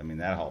 I mean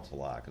that helps a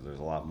lot because there's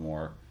a lot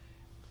more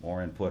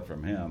input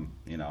from him.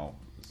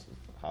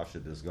 How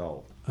should this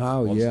go?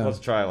 Let's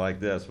try it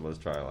like this, or let's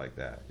try it like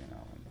that.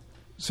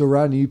 So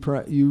Rodney,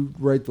 you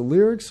write the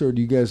lyrics, or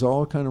do you guys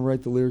all kind of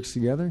write the lyrics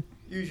together?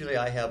 Usually,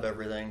 I have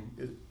everything,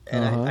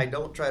 and I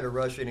don't try to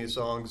rush any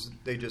songs.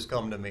 They just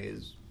come to me.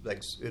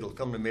 It'll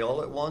come to me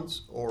all at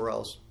once, or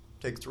else.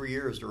 Take 3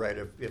 years to write.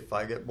 If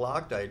I get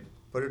blocked, I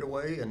put it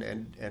away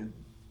and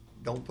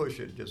don't push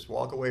it. Just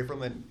walk away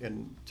from it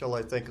until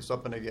I think of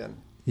something again.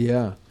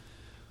 Yeah.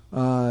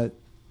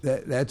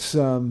 That's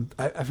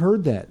I've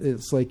heard that.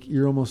 It's like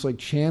you're almost like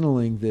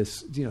channeling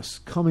this,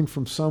 coming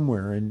from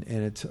somewhere, and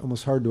it's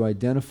almost hard to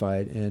identify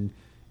it, and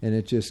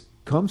it just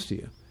comes to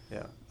you.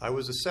 Yeah, I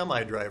was a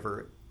semi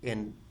driver,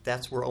 and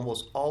that's where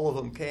almost all of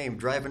them came,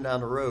 driving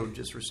down the road,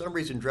 just for some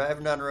reason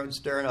driving down the road,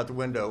 staring out the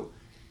window,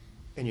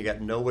 and you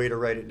got no way to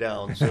write it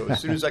down. So as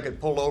soon as I could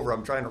pull over,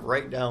 I'm trying to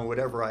write down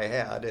whatever I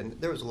had,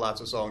 and there was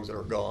lots of songs that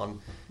are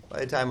gone. By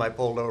the time I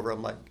pulled over,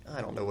 I'm like,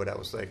 I don't know what I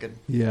was thinking.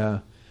 Yeah.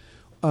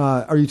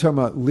 Are you talking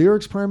about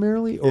lyrics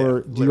primarily,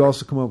 or do you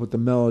also come up with the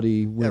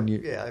melody when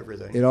you? Yeah,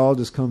 everything. It all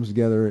just comes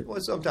together.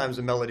 Well, sometimes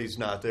the melody's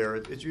not there.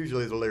 It's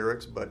usually the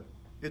lyrics, but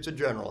it's a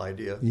general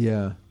idea.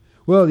 Yeah.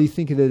 Well, do you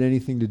think it had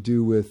anything to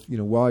do with,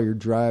 while you're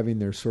driving,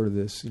 there's sort of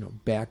this,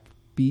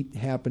 backbeat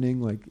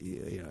happening, like,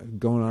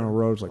 going on a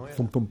road, it's like,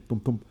 boom, boom, boom,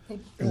 boom.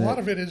 A lot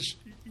of it is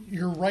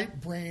your right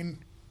brain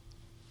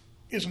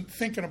isn't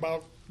thinking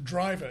about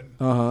driving.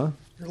 Uh-huh.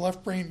 Your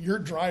left brain, you're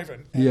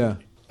driving.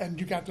 And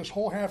you got this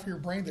whole half of your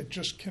brain that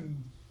just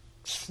can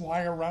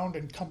fly around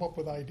and come up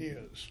with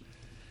ideas.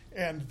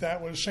 And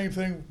that was the same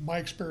thing, my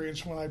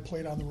experience when I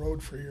played on the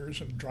road for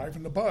years and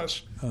driving the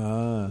bus.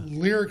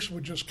 Lyrics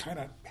would just kind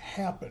of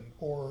happen,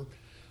 or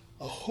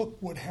a hook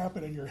would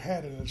happen in your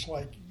head, and it's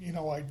like,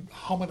 I'd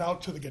hum it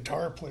out to the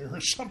guitar player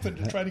or something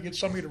to try to get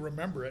somebody to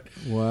remember it.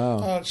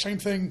 Wow. Same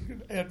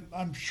thing, and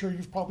I'm sure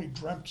you've probably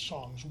dreamt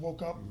songs,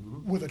 woke up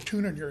with a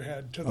tune in your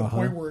head to the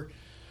point where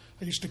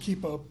I used to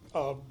keep a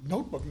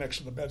notebook next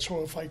to the bed,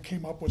 so if I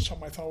came up with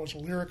something I thought was a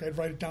lyric, I'd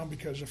write it down,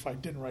 because if I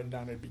didn't write it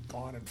down, it'd be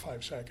gone in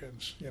 5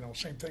 seconds.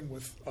 Same thing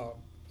with a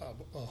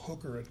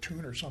hook or a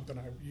tune or something.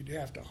 You'd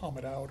have to hum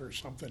it out or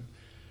something.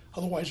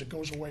 Otherwise, it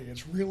goes away.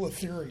 It's real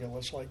ethereal.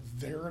 It's like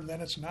there and then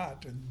it's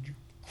not, and you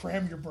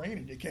cram your brain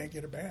and you can't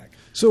get it back.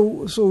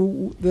 So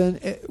then,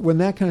 when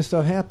that kind of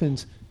stuff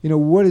happens,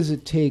 what does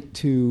it take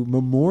to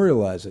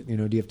memorialize it? Do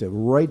you have to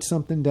write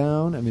something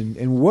down? I mean,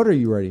 and what are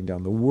you writing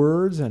down? The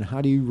words, and how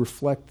do you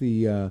reflect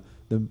the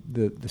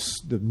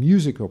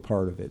musical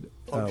part of it?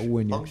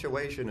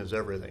 Punctuation is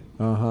everything.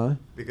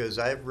 Because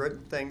I've written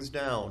things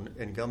down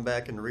and come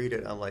back and read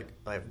it. I'm like,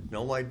 I have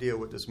no idea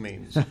what this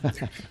means.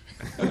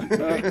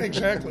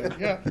 Exactly.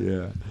 Yeah.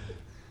 Yeah.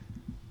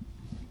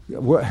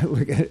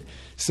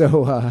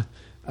 So,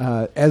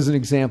 as an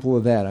example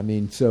of that, I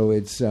mean, so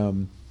it's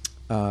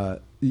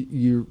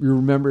you're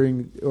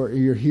remembering, or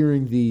you're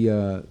hearing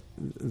the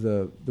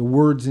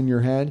words in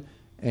your head,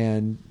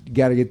 and you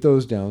got to get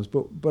those down.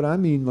 But I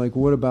mean, like,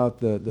 what about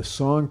the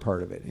song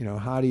part of it?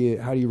 How do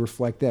you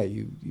reflect that?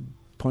 You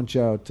punch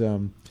out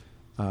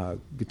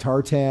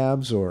guitar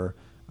tabs, or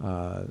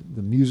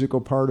the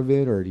musical part of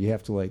it, or do you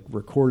have to like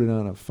record it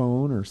on a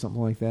phone or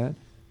something like that?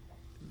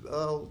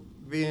 Well,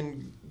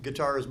 being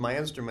guitar is my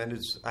instrument,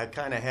 I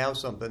kind of have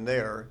something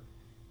there,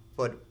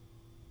 but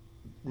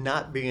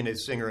not being a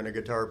singer and a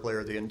guitar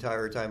player the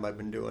entire time I've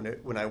been doing it,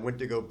 when I went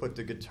to go put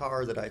the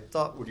guitar that I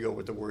thought would go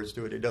with the words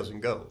to it, it doesn't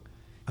go,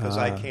 because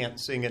I can't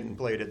sing it and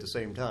play it at the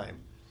same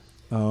time.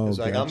 Oh, it's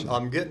like gotcha.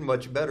 I'm getting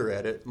much better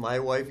at it. My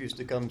wife used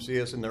to come see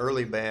us in the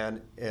early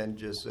band and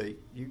just say,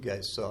 "You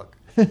guys suck.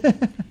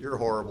 You're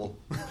horrible."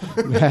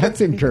 That's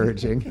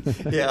encouraging.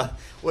 Yeah.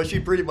 What she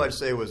pretty much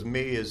say was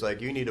me is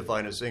like, you need to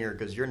find a singer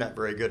because you're not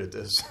very good at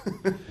this.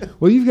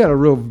 Well, you've got a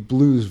real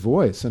blues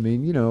voice. I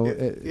mean,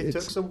 it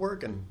took some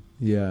working.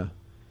 Yeah.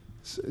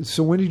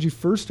 So when did you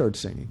first start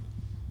singing?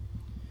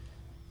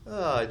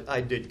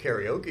 I did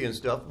karaoke and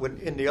stuff. When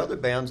in the other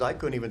bands, I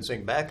couldn't even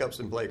sing backups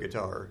and play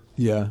guitar.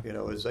 Yeah.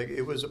 It's like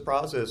it was a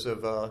process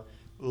of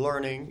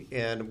learning,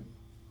 and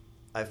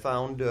I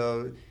found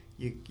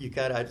you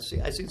kind of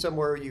I seen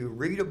somewhere you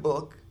read a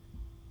book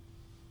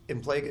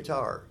and play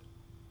guitar,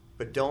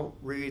 but don't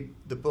read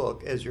the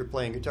book as you're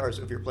playing guitar.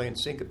 So if you're playing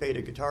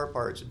syncopated guitar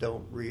parts,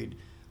 don't read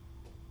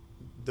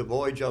 "The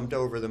Boy Jumped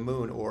Over the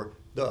Moon" or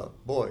 "The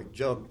Boy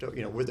Jumped,"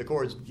 with the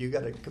chords. You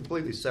got to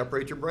completely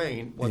separate your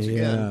brain once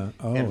again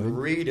and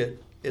read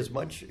it as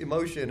much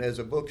emotion as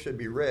a book should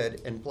be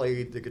read, and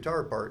play the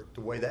guitar part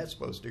the way that's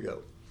supposed to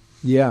go.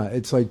 Yeah,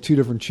 it's like two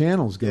different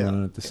channels going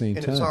on at the same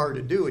time. And it's hard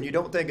to do, and you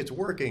don't think it's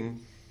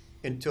working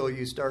until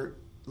you start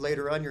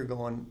later on. You're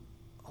going,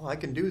 "Oh, I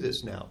can do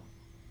this now."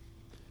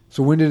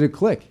 So when did it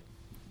click?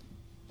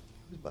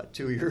 It was about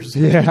 2 years.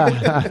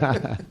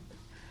 Yeah.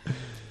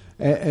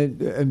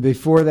 And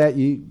before that,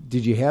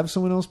 did you have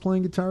someone else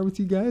playing guitar with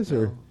you guys,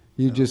 or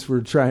you just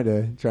were trying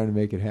to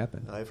make it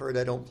happen? I've heard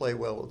I don't play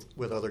well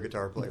with other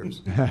guitar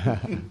players.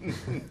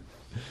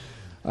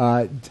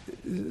 But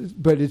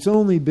it's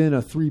only been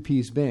a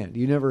 3-piece band.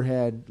 You never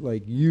had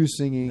like you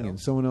singing and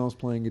someone else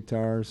playing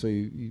guitar, so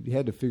you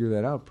had to figure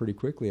that out pretty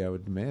quickly, I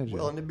would imagine.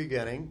 Well, in the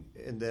beginning,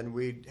 and then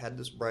we had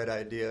this bright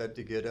idea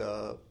to get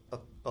a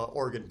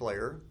organ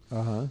player,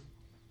 and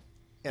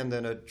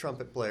then a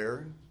trumpet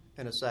player,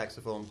 and a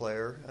saxophone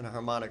player, and a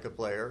harmonica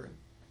player,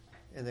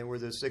 and then we're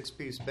this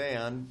 6-piece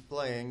band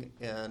playing,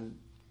 and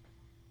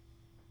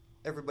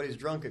everybody's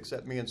drunk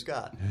except me and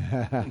Scott,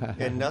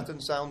 and nothing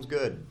sounds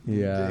good.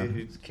 Yeah,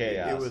 it's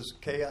chaos. It was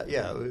chaos.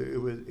 Yeah,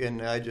 it was, and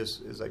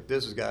it's like,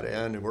 this has got to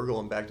end, and we're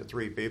going back to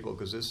 3 people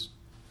because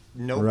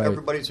Right.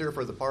 Everybody's here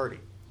for the party.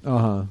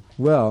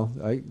 Well,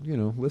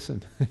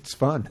 listen, it's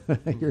fun.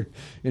 You're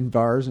in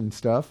bars and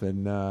stuff,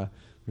 and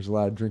there's a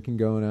lot of drinking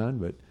going on.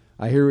 But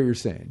I hear what you're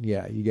saying.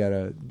 Yeah, you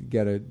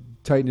gotta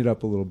tighten it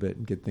up a little bit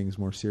and get things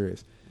more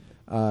serious.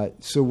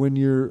 So when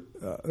you're,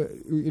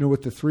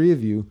 with the three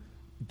of you,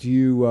 do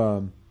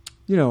you,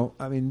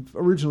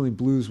 originally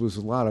blues was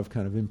a lot of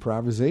kind of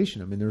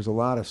improvisation. I mean, there's a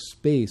lot of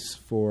space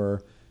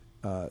for,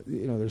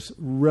 there's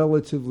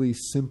relatively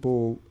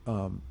simple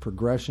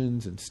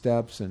progressions and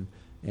steps, and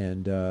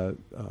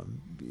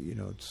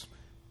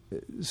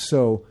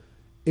so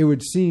it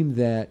would seem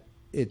that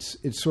it's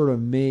sort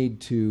of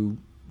made to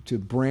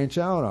branch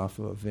out off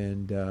of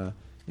and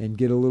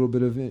get a little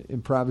bit of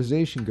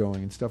improvisation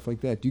going and stuff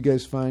like that. Do you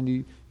guys find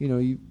you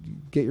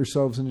get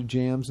yourselves into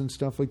jams and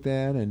stuff like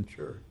that, and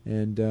Sure.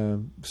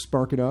 and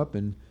spark it up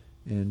and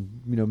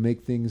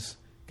make things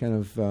kind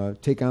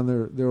of take on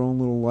their own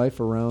little life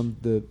around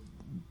the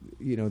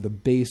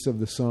base of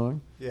the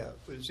song? Yeah,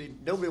 but see,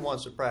 nobody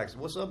wants to practice.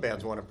 Well, some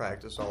bands want to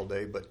practice all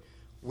day, but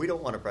we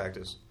don't want to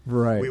practice.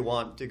 Right. We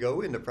want to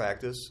go into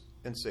practice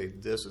and say,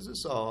 this is a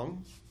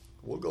song,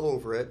 we'll go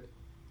over it.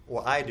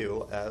 Well, I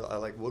do.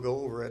 We'll go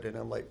over it, and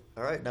I'm like,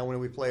 all right, now when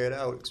we play it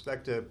out,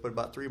 expect to put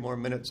about 3 more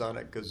minutes on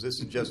it, because this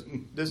is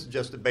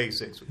just the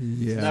basics.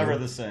 Yeah. It's never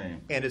the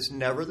same. And it's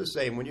never the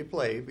same when you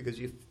play, because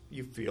you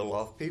feel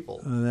off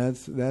people.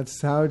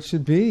 That's how it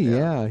should be.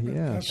 Yeah.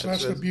 That's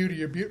the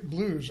beauty of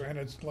blues, and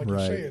it's like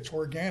Right. you say, it's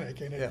organic,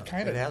 and it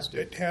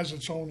has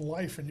its own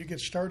life, and you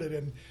get started,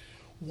 and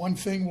one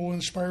thing will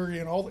inspire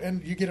you,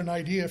 and you get an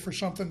idea for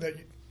something that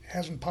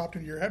hasn't popped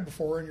into your head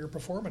before, and you're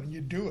performing, and you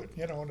do it,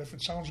 and if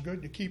it sounds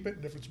good, you keep it,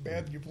 and if it's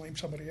bad, you blame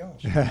somebody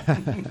else.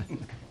 And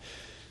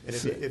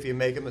if you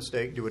make a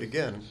mistake, do it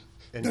again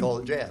and call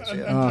it jazz.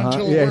 Yeah.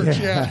 Until it works,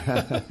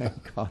 yeah.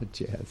 Call it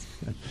jazz.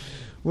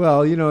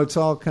 Well, it's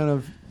all kind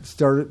of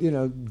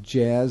started,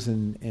 jazz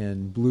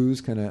and blues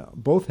kind of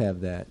both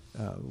have that,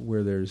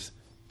 where there's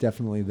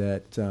definitely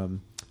that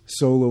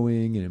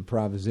soloing and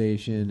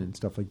improvisation and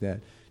stuff like that.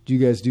 Do you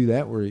guys do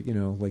that where,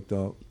 like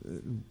they'll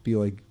be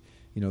like,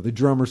 the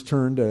drummer's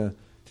turn to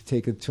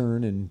take a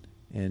turn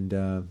and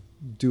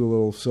do a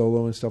little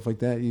solo and stuff like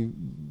that? You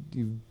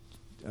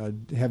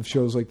have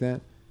shows like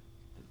that?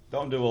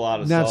 Don't do a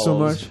lot of Not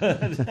solos. so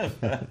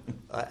much.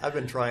 I've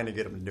been trying to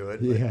get them to do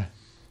it. Yeah.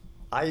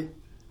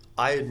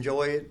 I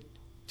enjoy it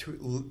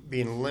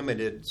being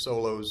limited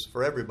solos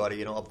for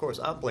everybody. Of course,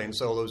 I'm playing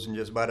solos in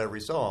just about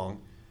every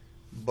song,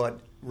 but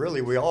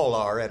really we all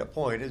are at a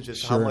point. It's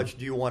just Sure. how much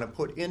do you want to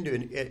put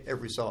into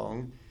every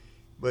song.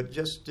 But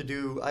just to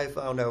do, I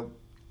found out,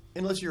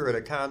 unless you're at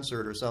a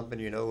concert or something,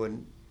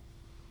 and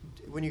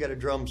when you got a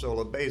drum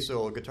solo, bass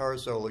solo, guitar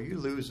solo, you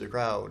lose the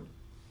crowd.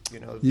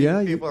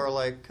 Yeah, People are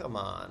like, come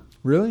on.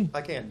 Really?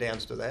 I can't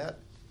dance to that.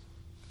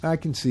 I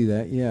can see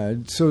that. Yeah.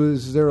 So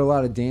is there a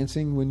lot of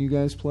dancing when you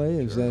guys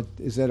play? Sure.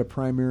 Is that a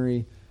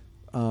primary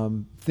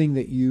thing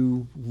that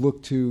you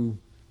look to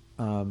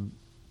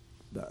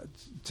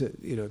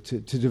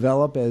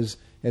develop as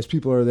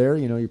people are there?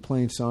 You're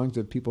playing songs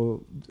that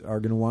people are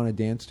going to want to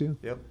dance to.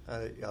 Yep.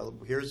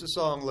 Here's the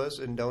song list,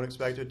 and don't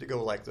expect it to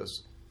go like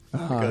this.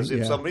 Because if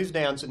yeah. somebody's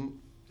dancing,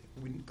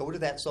 we go to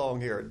that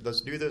song here.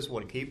 Let's do this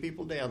one. Keep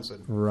people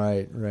dancing.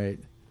 Right.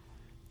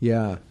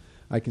 Yeah,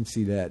 I can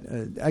see that.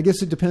 I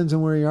guess it depends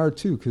on where you are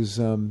too, because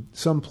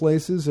some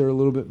places are a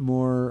little bit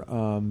more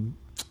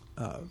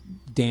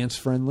dance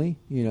friendly.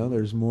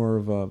 There's more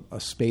of a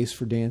space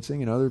for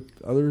dancing, and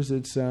others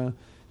it's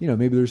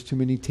maybe there's too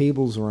many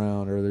tables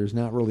around, or there's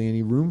not really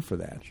any room for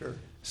that. Sure.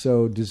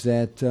 So does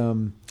that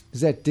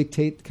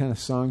dictate the kind of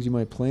songs you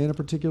might play on a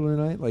particular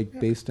night,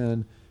 based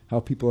on how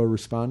people are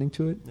responding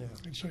to it? Yeah.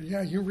 And so,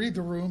 you read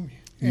the room,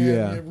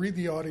 and you read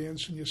the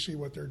audience, and you see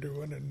what they're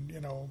doing, and,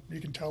 you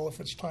can tell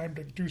if it's time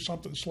to do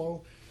something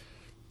slow,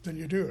 then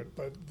you do it.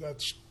 But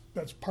that's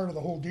part of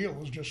the whole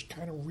deal, is just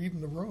kind of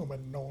reading the room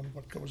and knowing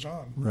what goes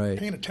on. Right.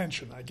 Paying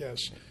attention, I guess.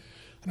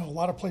 I know a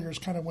lot of players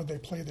kind of, when they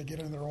play, they get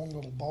in their own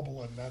little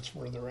bubble, and that's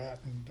where they're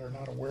at, and they're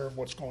not aware of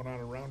what's going on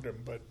around them.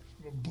 But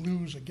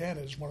blues, again,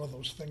 is one of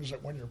those things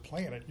that when you're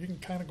playing it, you can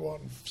kind of go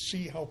out and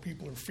see how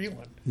people are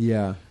feeling.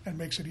 Yeah. And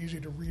makes it easy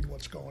to read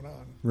what's going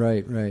on.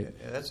 Right. And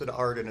that's an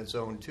art in its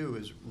own, too,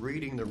 is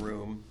reading the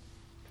room,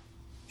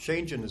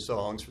 changing the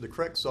songs for the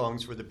correct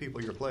songs for the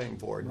people you're playing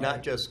for. Right.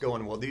 Not just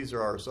going, well, these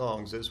are our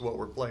songs, this is what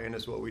we're playing,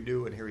 this is what we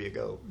do, and here you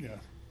go. Yeah.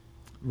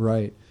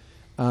 Right.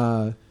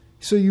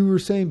 So you were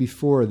saying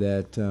before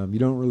that you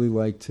don't really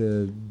like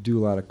to do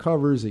a lot of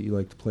covers, that you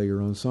like to play your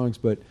own songs,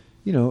 but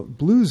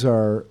blues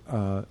are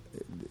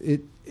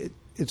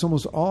it's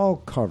almost all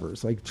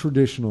covers, like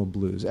traditional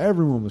blues.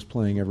 Everyone was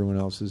playing everyone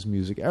else's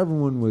music.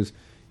 Everyone was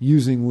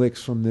using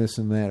licks from this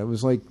and that. It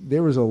was like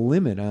there was a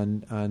limit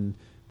on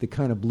the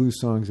kind of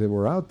blues songs that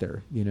were out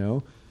there.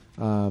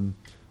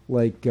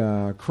 Like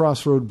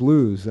Crossroad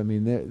Blues. I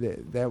mean,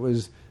 that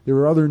was. There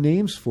were other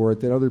names for it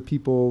that other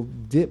people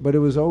did, but it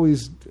was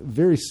always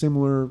very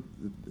similar.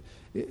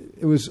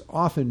 It was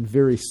often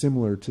very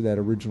similar to that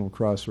original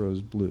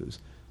Crossroads Blues.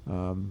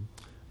 I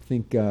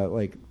think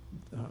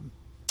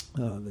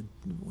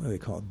what do they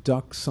call it?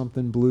 Duck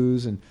something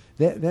blues, and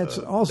that's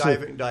also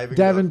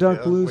Diving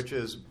Duck blues, which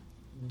is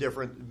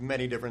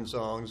many different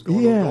songs.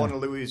 Going to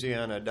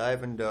Louisiana,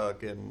 Diving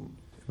Duck, and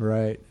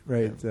right,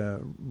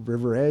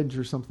 River Edge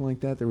or something like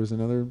that. There was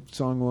another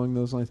song along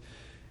those lines,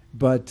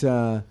 but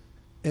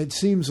it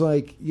seems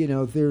like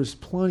there's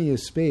plenty of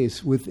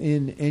space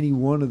within any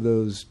one of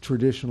those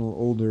traditional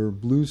older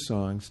blues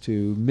songs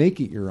to make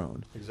it your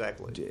own.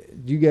 Exactly. Do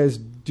you guys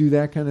do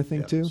that kind of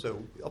thing too?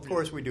 So of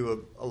course we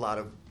do a lot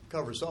of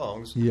cover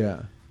songs.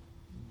 Yeah.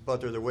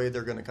 But they're the way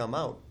they're going to come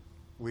out.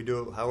 We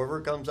do it however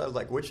it comes out.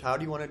 Like, how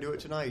do you want to do it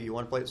tonight? You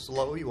want to play it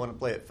slow? You want to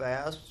play it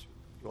fast?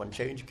 You want to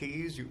change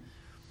keys?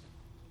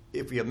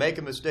 If you make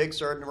a mistake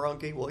starting the wrong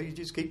key, well, you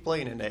just keep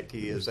playing in that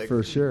key.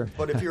 For sure.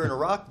 But if you're in a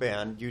rock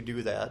band, you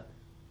do that.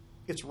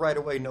 It's right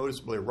away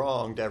noticeably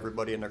wrong to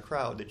everybody in the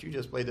crowd that you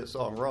just played that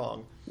song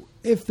wrong.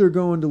 If they're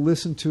going to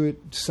listen to it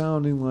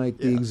sounding like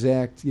the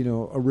exact,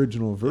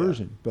 original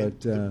version. Yeah.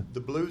 But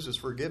the blues is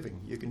forgiving.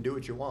 You can do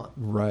what you want.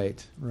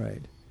 Right.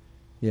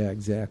 Yeah,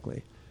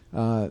 exactly.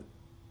 I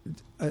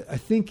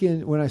think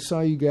when I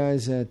saw you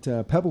guys at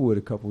Pebblewood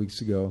a couple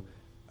weeks ago,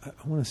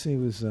 I want to say it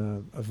was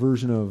a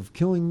version of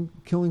Killing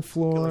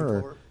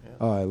Floor.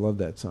 Oh, I love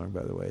that song,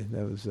 by the way.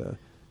 That was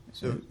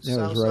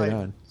was right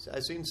on. I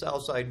seen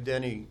Southside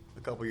Denny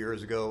a couple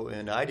years ago,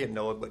 and I didn't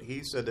know it, but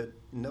he said that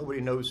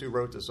nobody knows who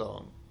wrote the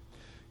song.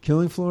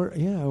 Killing Floor?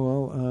 Yeah,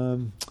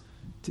 well,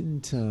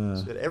 didn't...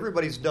 Said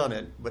everybody's done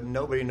it, but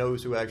nobody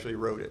knows who actually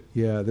wrote it.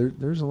 Yeah,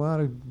 there's a lot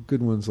of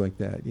good ones like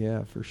that.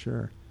 Yeah, for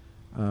sure.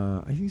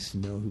 I used to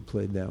know who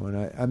played that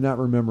one. I'm not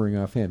remembering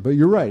offhand, but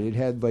you're right. It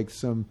had like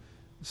some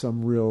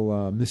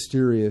real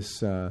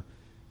mysterious...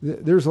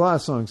 there's a lot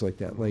of songs like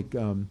that. Like,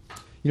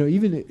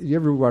 even you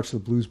ever watch the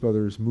Blues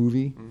Brothers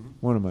movie? Mm-hmm.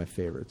 One of my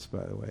favorites,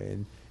 by the way.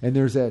 And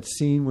there's that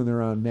scene when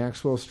they're on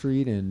Maxwell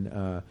Street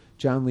and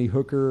John Lee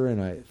Hooker and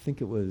I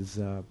think it was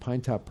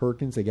Pinetop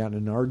Perkins. They got in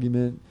an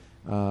argument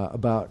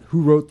about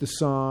who wrote the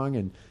song,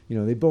 and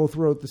they both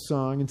wrote the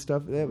song and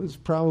stuff. That was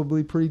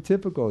probably pretty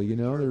typical.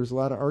 There was a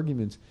lot of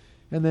arguments,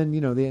 and then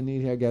then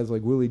you had guys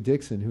like Willie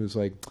Dixon who was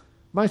like,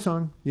 my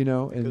song,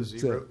 and because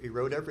he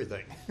wrote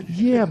everything.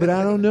 Yeah, but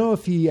I don't know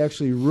if he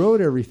actually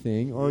wrote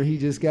everything or he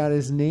just got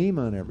his name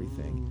on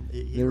everything.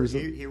 He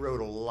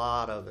wrote a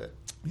lot of it.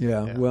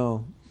 Yeah.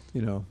 Well,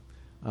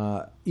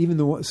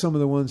 even some of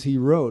the ones he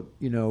wrote,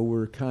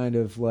 were kind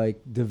of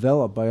like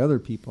developed by other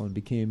people and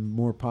became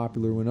more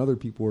popular when other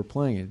people were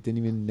playing it. It didn't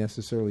even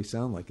necessarily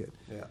sound like it.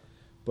 Yeah.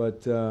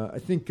 But I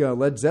think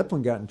Led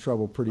Zeppelin got in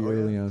trouble pretty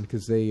early on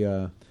because they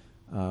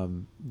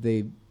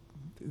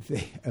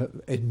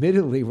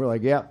admittedly were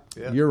like, yeah,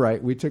 you're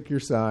right. We took your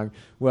song.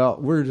 Well,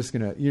 we're just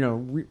going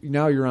to,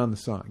 now you're on the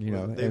song.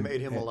 They made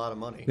him a lot of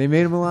money. They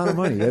made him a lot of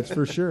money. That's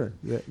for sure.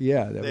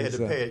 Yeah. They had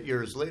to pay it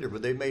years later,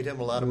 but they made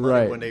him a lot of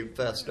money when they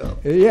fessed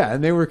up. Yeah.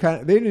 And they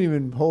didn't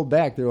even hold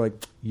back. They were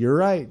like, you're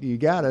right. You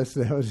got us.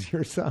 That was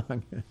your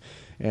song.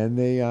 And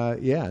they,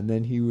 and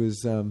then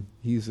he's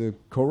a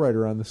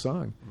co-writer on the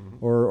song,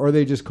 or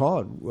they just call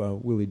it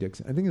Willie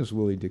Dixon. I think it was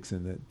Willie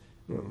Dixon that,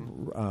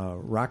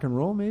 rock and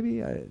roll,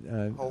 maybe.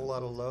 Whole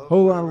Lot of Love.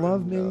 Whole Lot of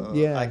Love, maybe.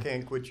 Yeah. I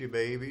Can't Quit You,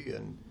 Baby,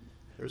 and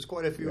there's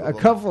quite a few. A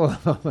couple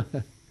of them,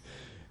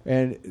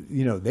 and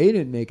they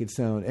didn't make it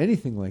sound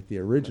anything like the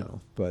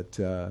original, but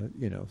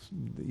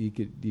you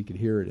could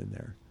hear it in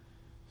there.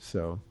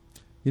 So,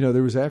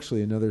 there was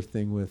actually another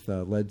thing with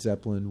Led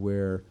Zeppelin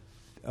where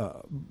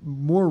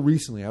more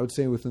recently, I would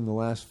say within the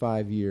last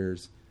 5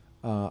 years,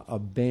 a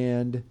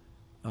band,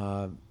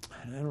 I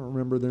don't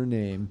remember their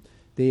name.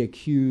 They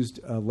accused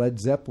Led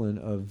Zeppelin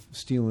of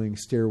stealing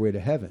Stairway to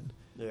Heaven.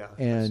 Yeah,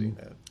 and I've seen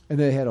that. And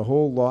they had a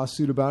whole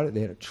lawsuit about it. They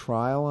had a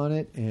trial on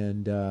it,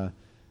 and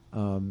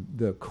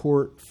the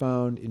court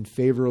found in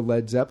favor of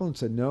Led Zeppelin,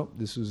 said, nope,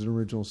 this was an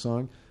original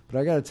song. But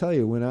I got to tell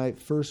you, when I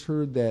first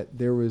heard that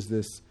there was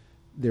this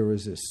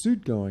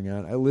suit going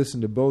on, I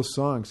listened to both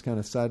songs kind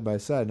of side by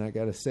side, and I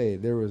got to say,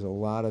 there was a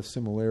lot of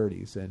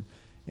similarities. And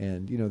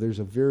there's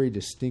a very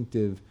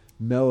distinctive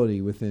melody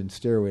within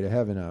Stairway to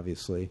Heaven,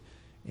 obviously.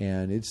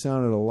 And it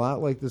sounded a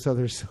lot like this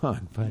other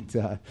song, but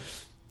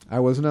I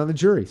wasn't on the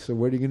jury, so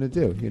what are you going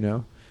to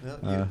do,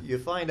 Well, you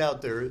find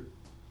out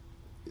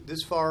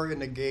this far in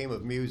the game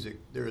of music,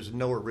 there is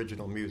no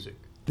original music.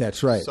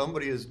 That's right.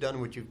 Somebody has done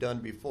what you've done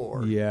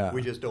before. Yeah.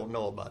 We just don't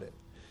know about it.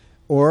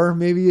 Or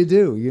maybe you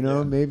do,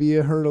 maybe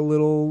you heard a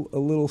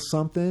little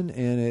something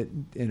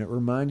and it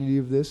reminded you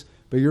of this.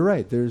 But you're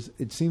right.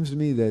 It seems to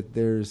me that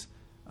there's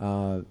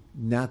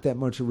not that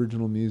much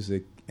original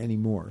music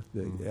anymore.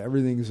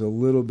 Everything's a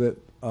little bit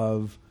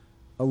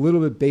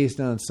based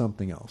on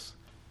something else.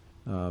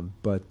 Then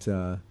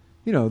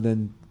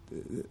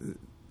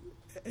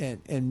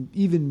and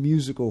even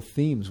musical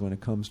themes when it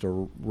comes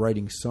to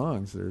writing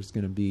songs, there's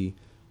going to be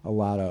a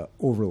lot of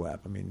overlap.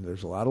 I mean,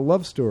 there's a lot of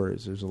love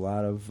stories. There's a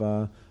lot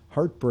of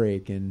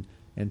heartbreak and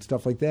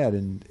stuff like that.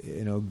 And,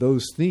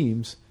 those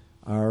themes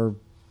are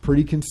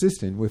pretty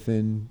consistent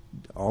within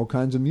all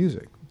kinds of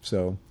music.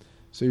 So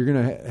you're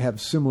going to have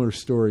similar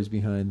stories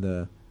behind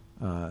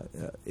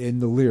in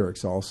the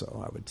lyrics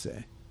also, I would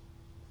say.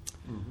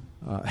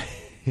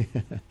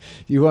 Mm-hmm.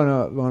 You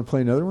want to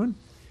play another one?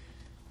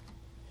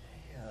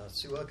 Yeah.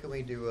 Let's see, what can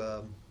we do?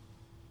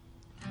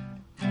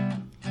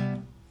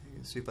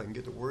 See if I can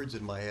get the words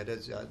in my head.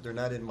 They're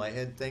not in my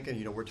head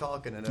thinking. We're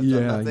talking, and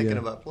I'm not thinking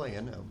about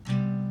playing. No.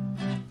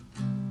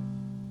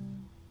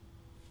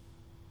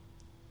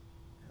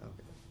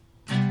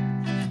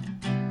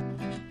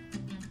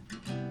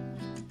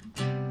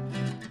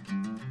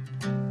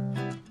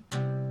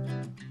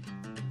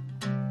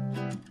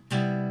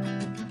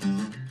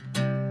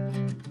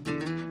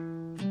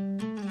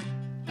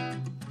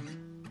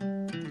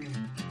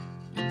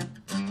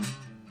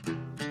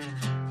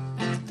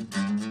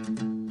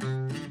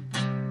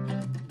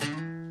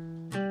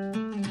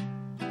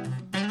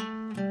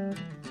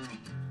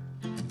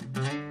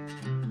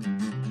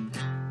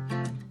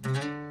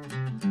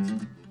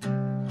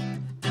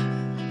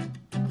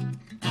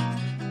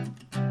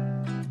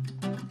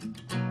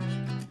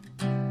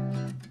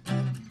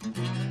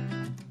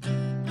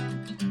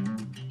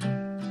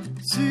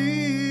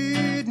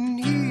 Sitting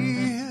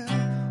here,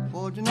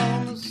 watching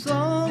on the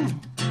sun,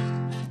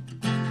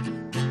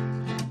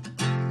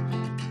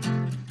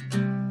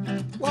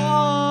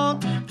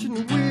 watching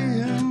the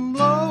wind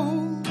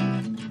blow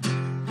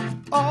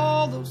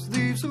all those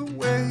leaves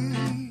away,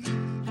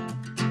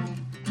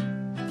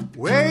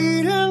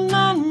 waiting on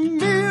a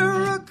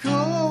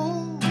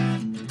miracle,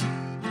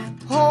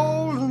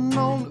 holding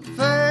on to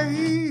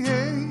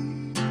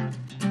faith,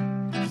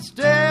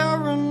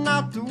 staring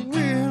out the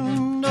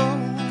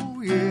window,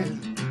 yeah,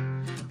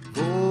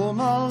 for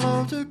my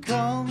love to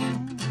come.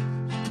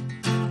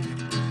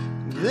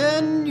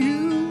 Then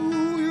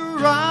you're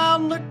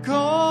around the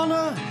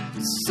corner,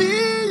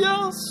 see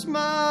your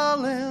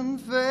smiling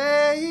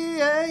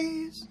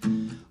face.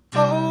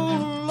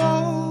 Oh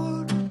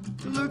Lord,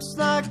 looks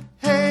like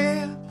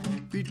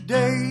happy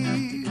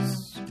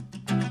days.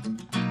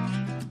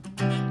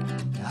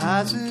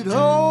 I said,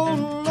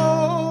 oh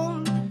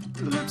Lord,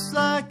 looks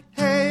like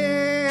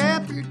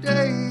happy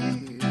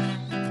days.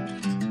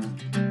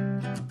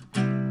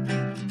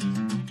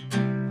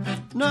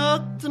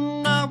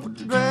 Nothing I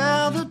would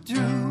rather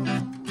do,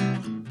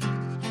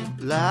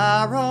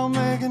 lie around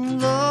making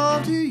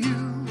love to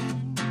you.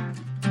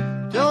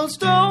 Tell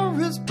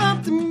stories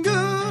about them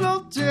good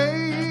old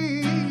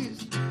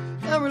days.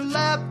 Every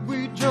lap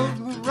we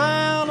joked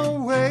around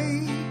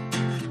away.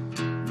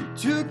 You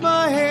took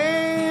my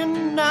hand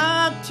and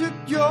I took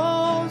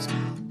yours.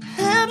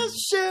 Had a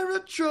share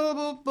of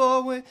trouble,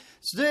 but we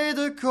stayed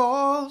the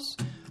course.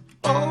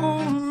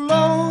 Oh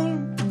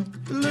Lord,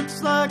 it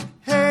looks like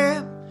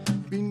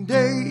happy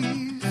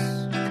days.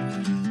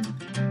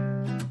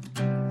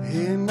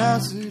 And I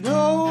said,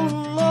 oh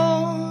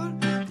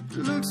Lord, it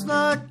looks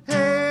like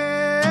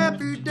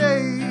happy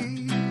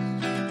days.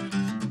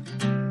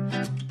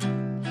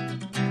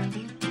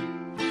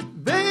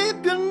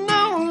 Babe, you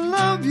know I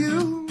love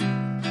you.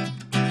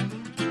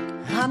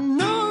 I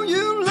know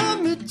you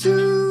love me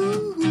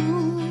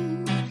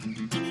too.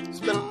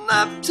 Spent a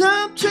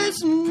lifetime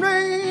chasing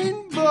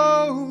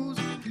rainbows.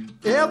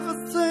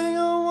 Everything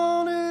I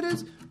wanted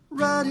is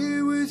right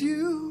here with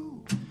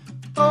you.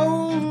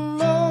 Oh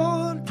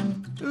Lord,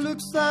 it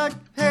looks like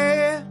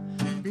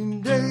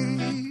happy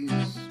days.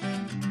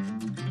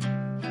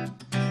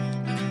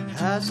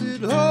 I said,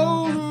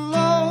 oh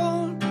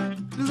Lord,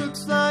 it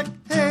looks like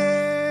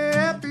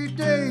happy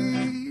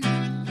days.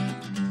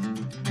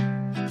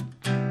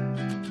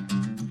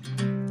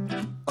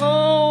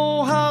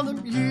 Oh, how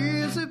the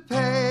years have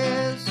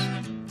passed,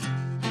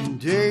 and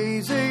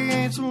days they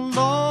ain't so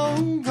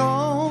long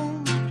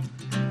gone.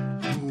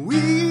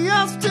 We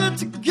are still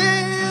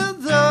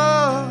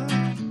together,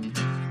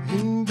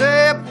 and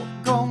babe,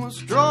 we're going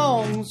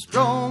strong,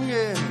 strong,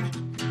 yeah.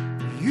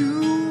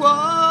 You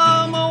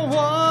are my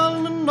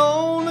one and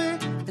only,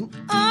 and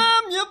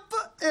I'm your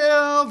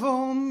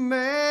forever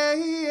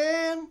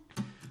man.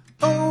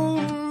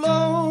 Oh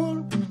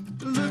Lord,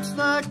 it looks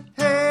like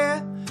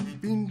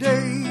happy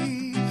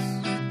days.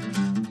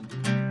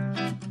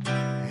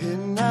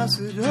 And I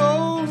said,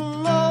 oh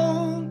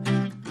Lord,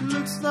 it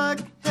looks like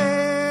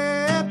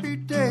happy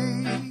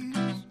days.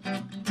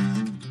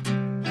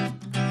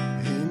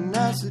 And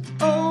I said,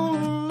 oh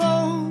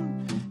Lord,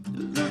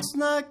 it looks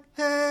like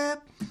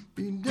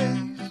happy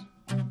days.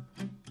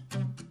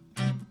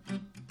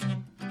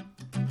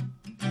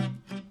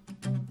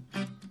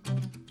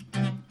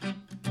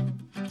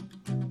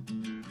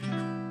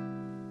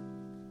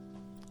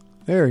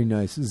 Very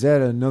nice. Is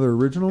that another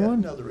original Yeah, one?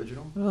 another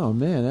original. Oh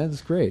man,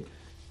 that's great.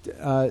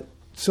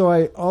 So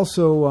I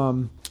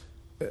also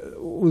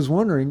was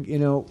wondering,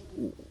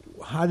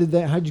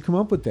 how'd you come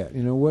up with that?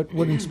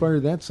 What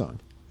inspired that song?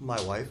 My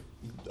wife,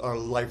 our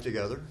life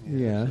together.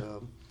 Yeah.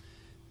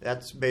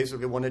 That's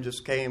basically when it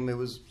just came. It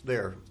was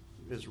there.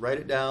 Just write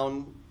it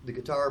down. The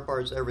guitar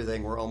parts,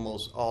 everything were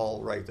almost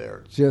all right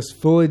there. Just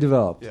fully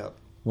developed. Yeah.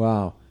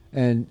 Wow.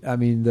 And I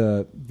mean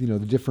the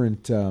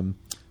different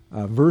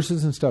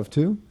verses and stuff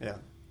too. Yeah.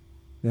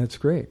 That's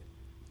great.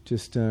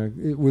 Just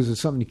was it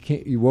something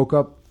you woke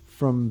up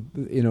from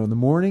in the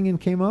morning and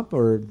came up,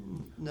 or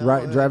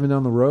No, driving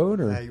down the road?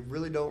 Or I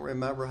really don't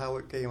remember how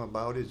it came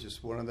about. It's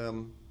just one of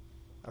them.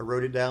 I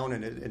wrote it down,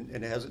 and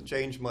it hasn't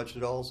changed much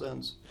at all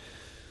since.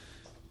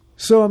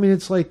 So, I mean,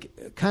 it's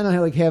like kind of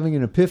like having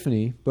an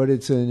epiphany, but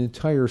it's an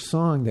entire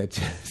song that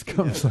just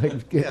comes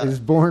is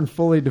born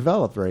fully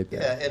developed right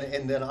there. Yeah,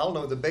 and then I'll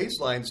know the bass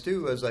lines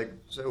too. As like,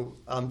 so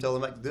I'm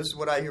telling Mike, this is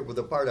what I hear with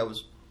the part I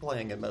was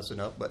playing and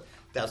messing up, but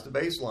that's the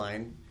bass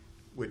line,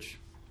 which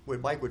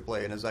Mike would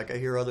play. And as like I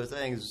hear other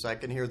things, I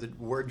can hear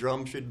where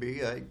drum should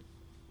be.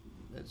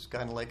 It's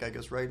kind of like I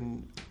guess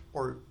writing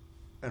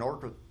an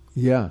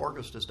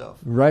orchestra stuff.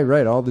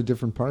 Right. All the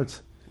different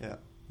parts. Yeah.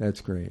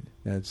 That's great.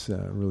 That's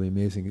really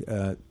amazing.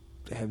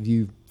 Have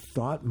you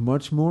thought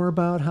much more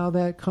about how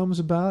that comes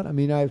about? I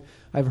mean,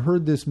 I've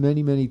heard this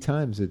many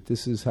times that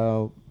this is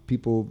how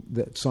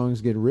that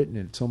songs get written.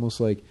 And it's almost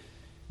like,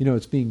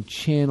 it's being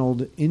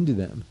channeled into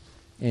them,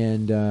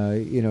 and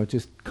it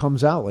just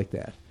comes out like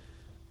that.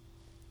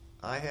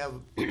 I have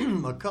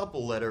a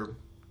couple that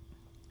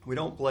we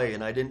don't play,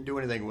 and I didn't do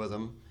anything with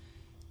them,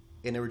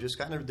 and they were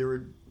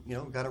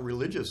kind of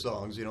religious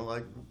songs,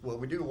 like, well,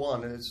 we do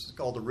one, and it's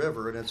called The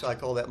River, and I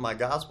call that my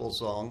gospel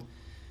song.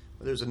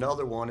 But there's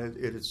another one,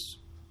 it's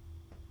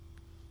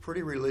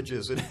pretty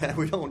religious, and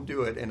we don't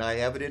do it, and I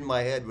have it in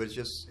my head, but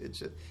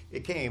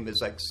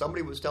it's like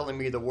somebody was telling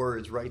me the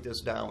words, write this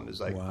down. It's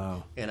like,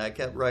 wow. And I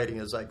kept writing.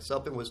 It's like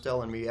something was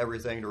telling me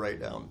everything to write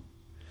down.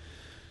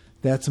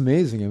 That's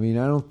amazing. I mean,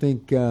 I don't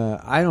think,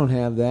 I don't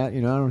have that, I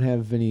don't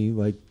have any,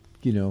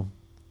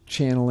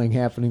 channeling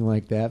happening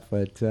like that,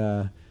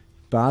 but,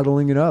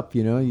 bottling it up,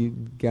 you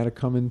got to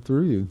come in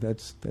through you.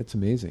 That's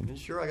amazing. And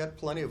sure, I got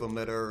plenty of them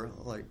that are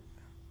like,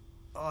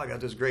 oh, I got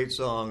this great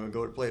song, and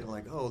go to play it, and I'm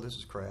like, oh, this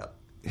is crap.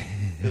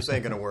 This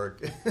ain't gonna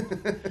work.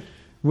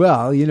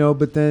 Well,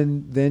 but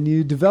then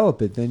you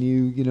develop it, then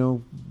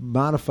you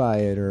modify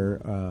it or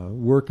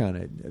work on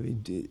it. I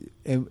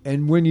mean,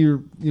 and when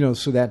you're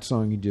so that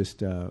song you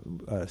just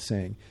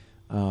sang.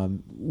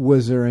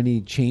 Was there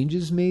any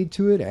changes made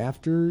to it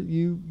after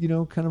you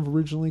kind of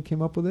originally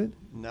came up with it?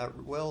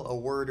 A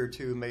word or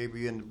two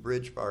maybe in the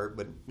bridge part,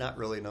 but not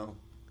really, no.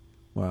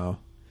 Wow.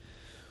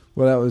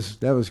 Well,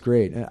 that was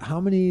great. How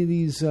many of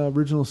these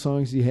original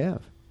songs do you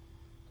have?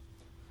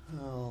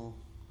 Oh,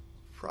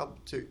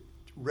 probably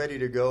ready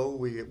to go.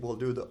 We'll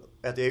do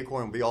at the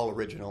Acorn will be all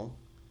original.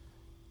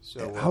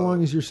 So how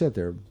long is your set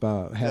there?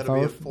 About half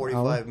hour? That'll be a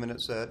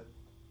 45-minute set.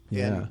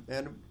 Yeah.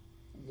 And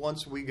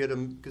once we get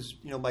them, because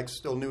Mike's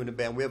still new in the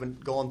band, we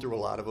haven't gone through a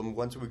lot of them.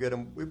 Once we get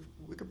them,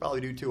 we could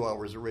probably do 2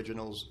 hours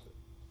originals.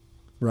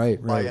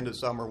 Right. By end of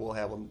summer, we'll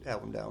have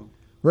them down.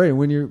 Right, and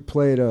when you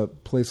play at a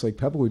place like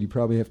Pebblewood, you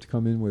probably have to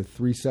come in with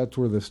 3 sets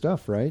worth of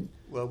stuff, right?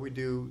 Well, we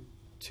do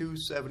 2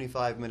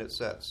 75-minute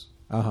sets.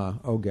 Uh-huh.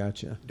 Oh,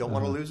 gotcha. Don't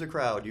want to lose a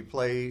crowd. You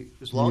play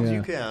as long as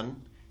you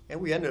can.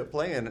 And we ended up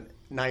playing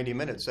 90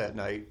 minutes that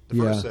night, the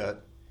first set.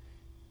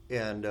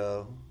 And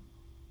the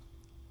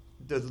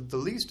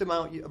least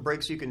amount of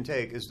breaks you can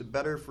take is the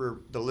better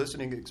for the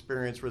listening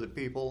experience for the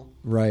people.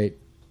 Right.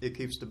 It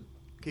keeps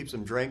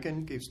them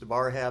drinking, keeps the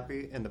bar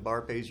happy, and the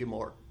bar pays you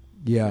more.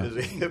 Yeah.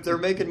 If they're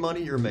making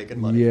money, you're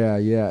making money.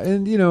 Yeah.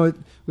 And,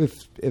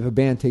 if a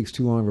band takes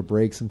too long of a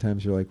break,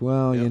 sometimes you're like,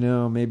 well,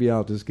 maybe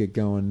I'll just get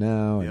going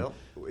now. Yep.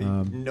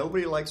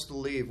 Nobody likes to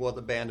leave while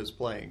the band is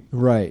playing.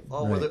 Right.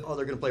 Oh, they're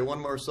going to play one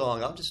more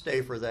song. I'll just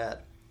stay for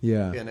that.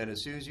 Yeah. And then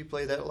as soon as you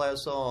play that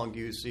last song,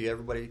 you see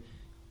everybody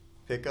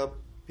pick up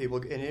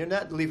people. And you're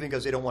not leaving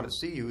because they don't want to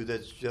see you.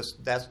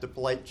 That's the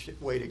polite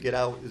way to get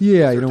out.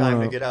 Yeah, you don't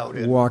want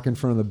to walk in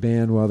front of the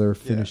band while they're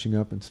finishing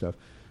up and stuff.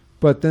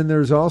 But then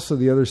there's also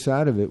the other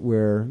side of it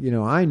where,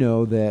 I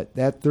know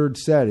that third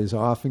set is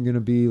often going to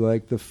be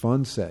like the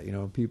fun set.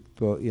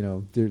 People,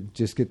 it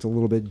just gets a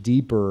little bit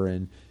deeper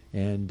and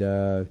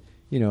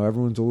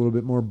everyone's a little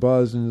bit more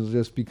buzzed and it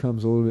just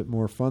becomes a little bit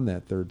more fun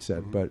that third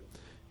set. Mm-hmm. But,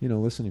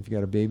 listen, if you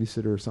got a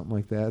babysitter or something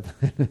like that,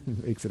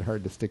 it makes it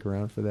hard to stick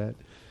around for that.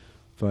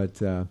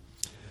 But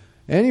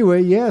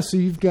anyway, so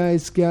you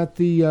guys got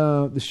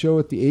the show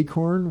at the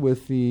Acorn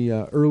with the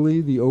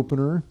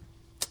opener.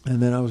 And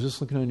then I was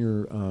just looking on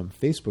your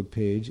Facebook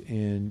page,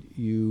 and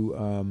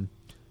you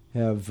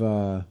have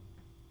a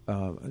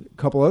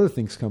couple other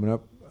things coming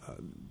up.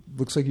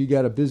 Looks like you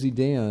got a busy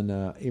day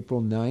on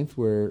April 9th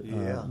where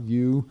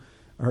you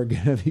are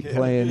going to be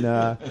playing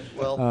a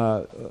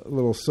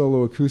little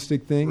solo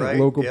acoustic thing at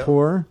Local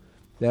Pour.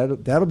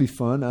 That'll be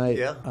fun.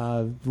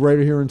 Right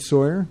here in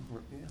Sawyer.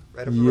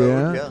 Right up the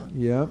road,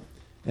 yeah.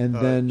 And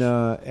then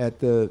at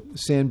the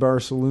Sandbar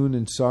Saloon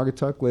in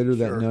Saugatuck later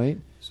that night.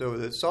 So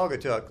the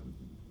Saugatuck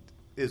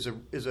is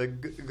a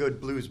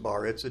good blues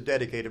bar. It's a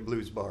dedicated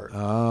blues bar.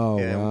 Oh,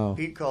 and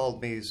Pete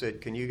called me and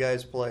said, "Can you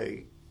guys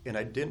play?" And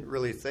I didn't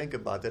really think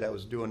about that. I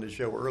was doing the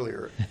show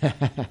earlier.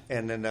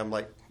 And then I'm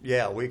like,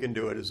 yeah, we can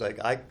do it. It's like,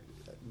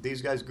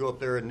 these guys go up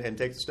there and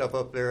take the stuff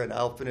up there, and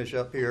I'll finish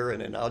up here,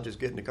 and then I'll just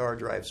get in the car,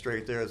 drive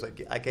straight there. It's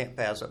like, I can't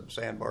pass up the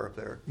Sandbar up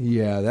there.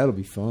 Yeah, that'll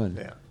be fun.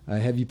 Yeah.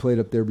 Have you played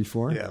up there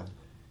before? Yeah.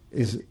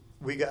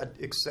 We got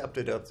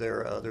accepted up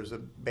there. There's a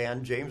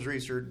band, James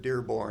Reeser,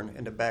 Dearborn,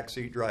 and the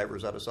Backseat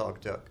Drivers out of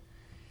Saugatuck.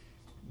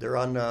 They're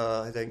on,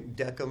 I think,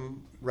 Deckham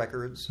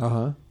Records.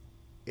 Uh-huh.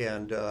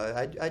 And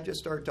I just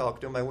started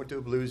talking to him. I went to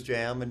a blues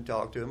jam and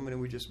talked to him,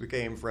 and we just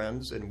became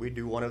friends. And we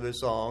do one of his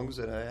songs,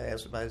 and I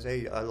asked him, I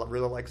said, hey, I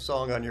really like the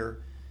song on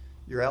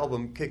your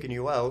album, Kicking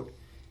You Out,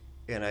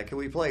 and can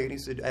we play it? And he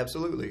said,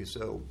 absolutely.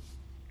 So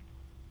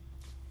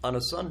on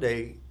a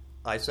Sunday,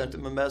 I sent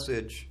him a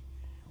message.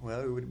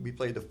 Well, we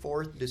played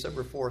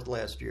December 4th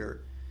last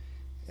year.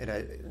 And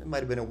it might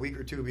have been a week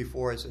or two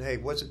before. I said, hey,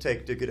 what's it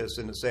take to get us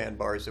in the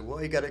Sandbar? He said,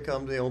 well, you got to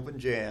come to the open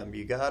jam.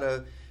 You got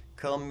to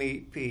come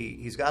meet Pete.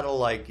 He's got to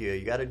like you.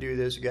 You got to do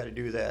this. You got to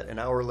do that. An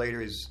hour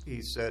later,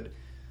 he said,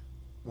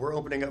 we're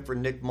opening up for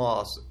Nick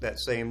Moss that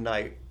same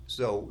night.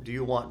 So do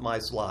you want my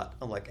slot?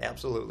 I'm like,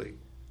 absolutely.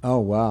 Oh,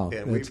 wow.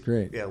 And that's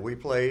great. Yeah, we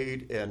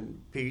played,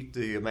 and Pete,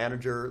 the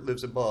manager,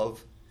 lives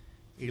above.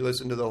 He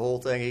listened to the whole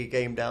thing. He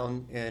came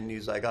down, and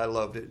he's like, I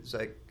loved it. It's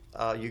like,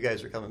 you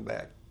guys are coming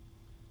back.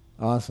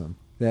 Awesome.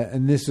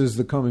 And this is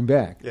the coming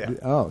back. Yeah.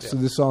 Oh, so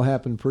this all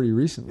happened pretty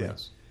recently.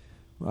 Yes.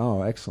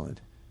 Oh, excellent.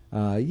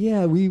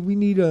 Yeah, we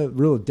need a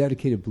real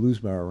dedicated blues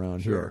bar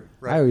around here.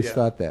 Right. I always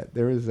thought that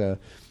there is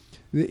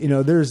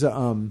there's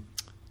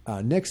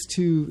next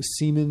to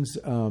Siemens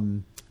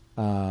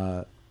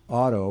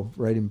Auto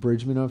right in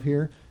Bridgman up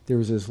here. There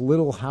was this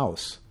little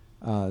house,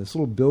 this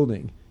little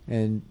building,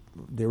 and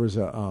there was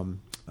a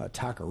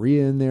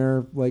taqueria in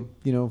there,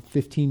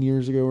 15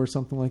 years ago or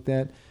something like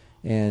that.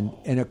 And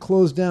it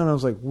closed down. I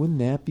was like, wouldn't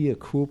that be a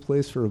cool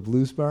place for a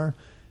blues bar?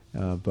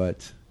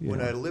 But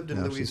when I lived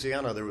in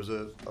Louisiana, there was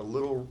a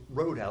little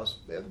roadhouse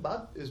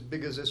about as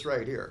big as this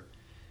right here,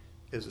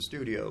 is a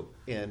studio,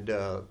 and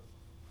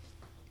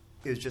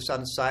it was just on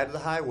the side of the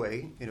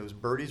highway, and it was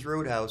Birdie's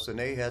Roadhouse, and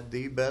they had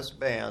the best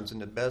bands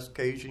and the best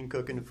Cajun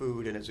cooking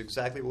food, and it's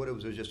exactly what it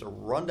was. It was just a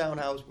rundown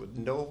house with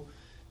no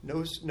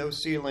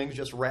ceilings,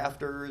 just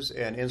rafters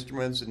and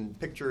instruments and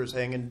pictures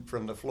hanging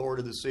from the floor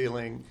to the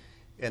ceiling.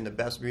 And the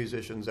best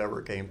musicians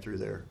ever came through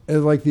there.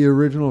 It's like the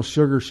original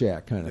Sugar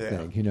Shack kind of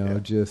thing, yeah.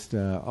 just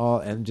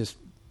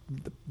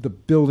the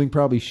building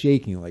probably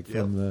shaking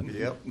from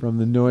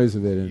the noise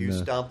of it. And, you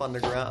stomp on the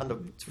ground,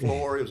 on the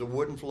floor. It was a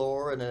wooden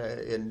floor,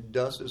 and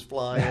dust is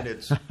flying.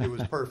 It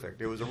was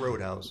perfect. It was a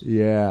roadhouse.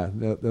 Yeah,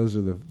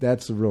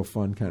 that's the real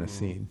fun kind of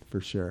scene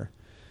for sure.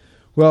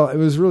 Well, it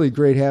was really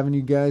great having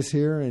you guys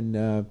here, and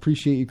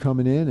appreciate you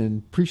coming in,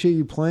 and appreciate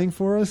you playing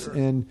for us. Sure.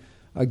 And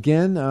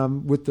again,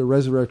 with the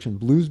Resurrection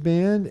Blues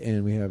Band,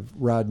 and we have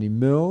Rodney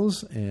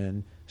Mills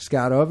and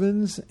Scott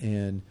Ovens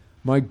and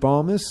Mike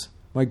Balmas.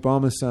 Mike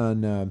Balmas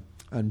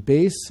on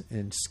bass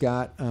and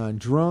Scott on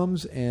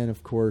drums, and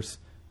of course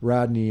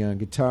Rodney on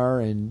guitar.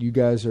 And you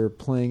guys are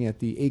playing at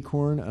the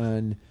Acorn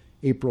on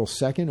April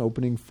 2nd,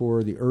 opening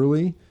for the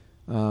Early.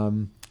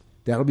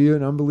 That'll be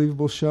an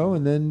unbelievable show.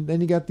 And then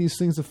you got these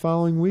things the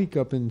following week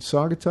up in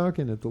Saugatuck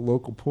and at the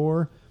local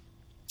Pour.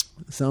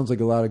 Sounds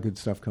like a lot of good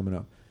stuff coming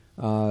up.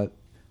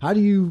 How do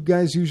you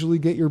guys usually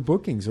get your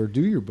bookings or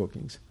do your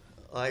bookings?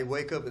 I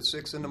wake up at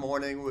 6 in the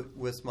morning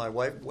with my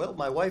wife. Well,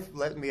 my wife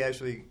let me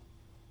actually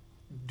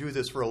do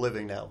this for a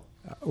living now.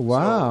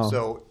 Wow.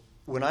 So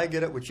when I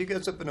get up, when she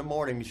gets up in the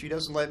morning, she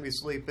doesn't let me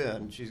sleep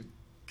in. She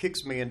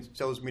kicks me and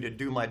tells me to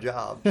do my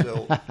job.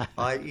 So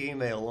I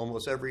email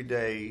almost every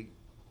day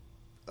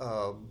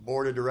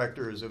board of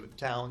directors of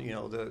town,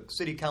 the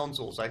city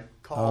councils. I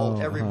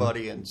call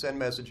everybody and send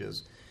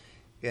messages.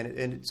 And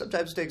it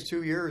sometimes takes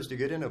 2 years to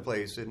get in a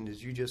place, and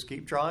you just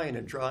keep trying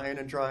and trying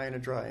and trying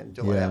and trying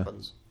until it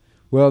happens.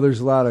 Well, there's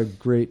a lot of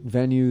great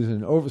venues,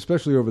 and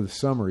especially over the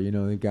summer,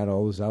 they've got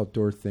all those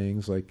outdoor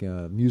things like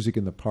Music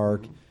in the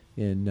Park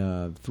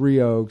in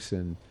Three Oaks,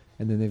 and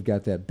then they've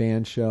got that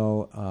band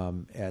shell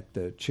at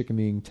the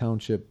Chickiming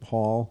Township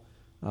Hall,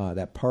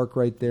 that park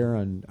right there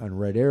on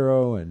Red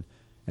Arrow, and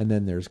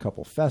then there's a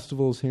couple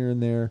festivals here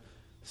and there.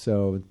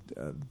 So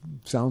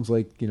sounds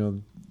like you're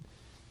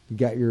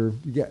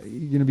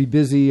going to be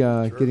busy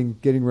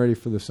getting ready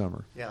for the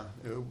summer. Yeah,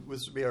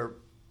 this will be our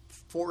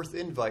 4th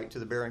invite to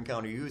the Barron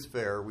County Youth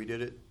Fair. We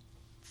did it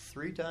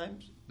 3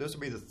 times. This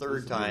will be the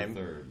third time.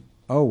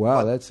 Oh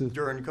wow, but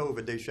during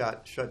COVID they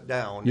shut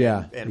down.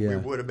 Yeah, and we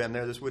would have been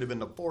there. This would have been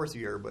the 4th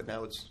year, but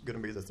now it's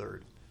going to be the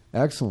 3rd.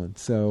 Excellent.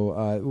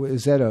 So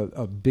is that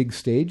a big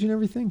stage and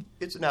everything?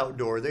 It's an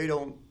outdoor. They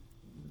don't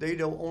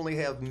only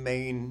have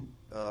main.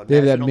 They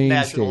have that main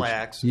national stage.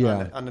 acts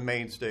on the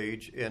main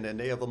stage, and then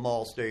they have a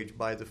mall stage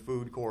by the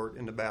food court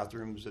and the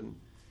bathrooms, and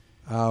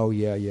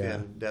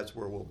and that's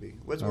where we'll be.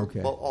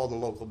 All the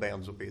local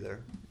bands will be there.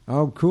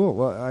 Oh, cool.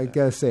 Well, I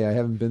gotta say I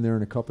haven't been there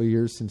in a couple of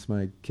years since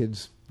my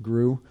kids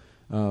grew,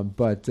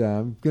 but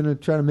I'm gonna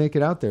try to make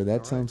it out there.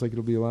 That sounds like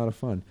it'll be a lot of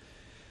fun.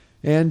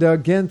 And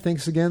again,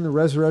 thanks again, the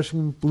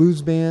Resurrection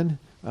Blues Band.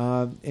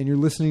 And you're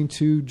listening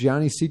to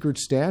Johnny's Secret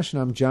Stash,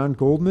 and I'm John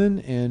Goldman,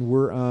 and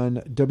we're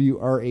on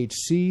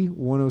WRHC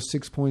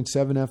 106.7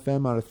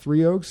 FM out of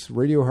Three Oaks,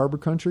 Radio Harbor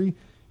Country,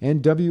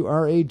 and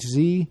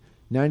WRHZ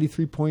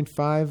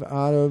 93.5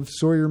 out of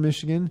Sawyer,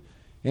 Michigan.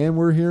 And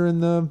we're here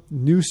in the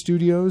new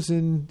studios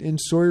in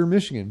Sawyer,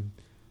 Michigan.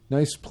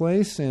 Nice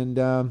place, and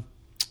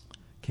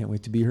can't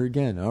wait to be here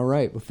again. All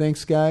right. Well,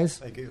 thanks, guys.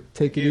 Thank you.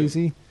 Take it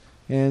easy.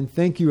 And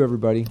thank you,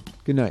 everybody.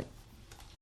 Good night.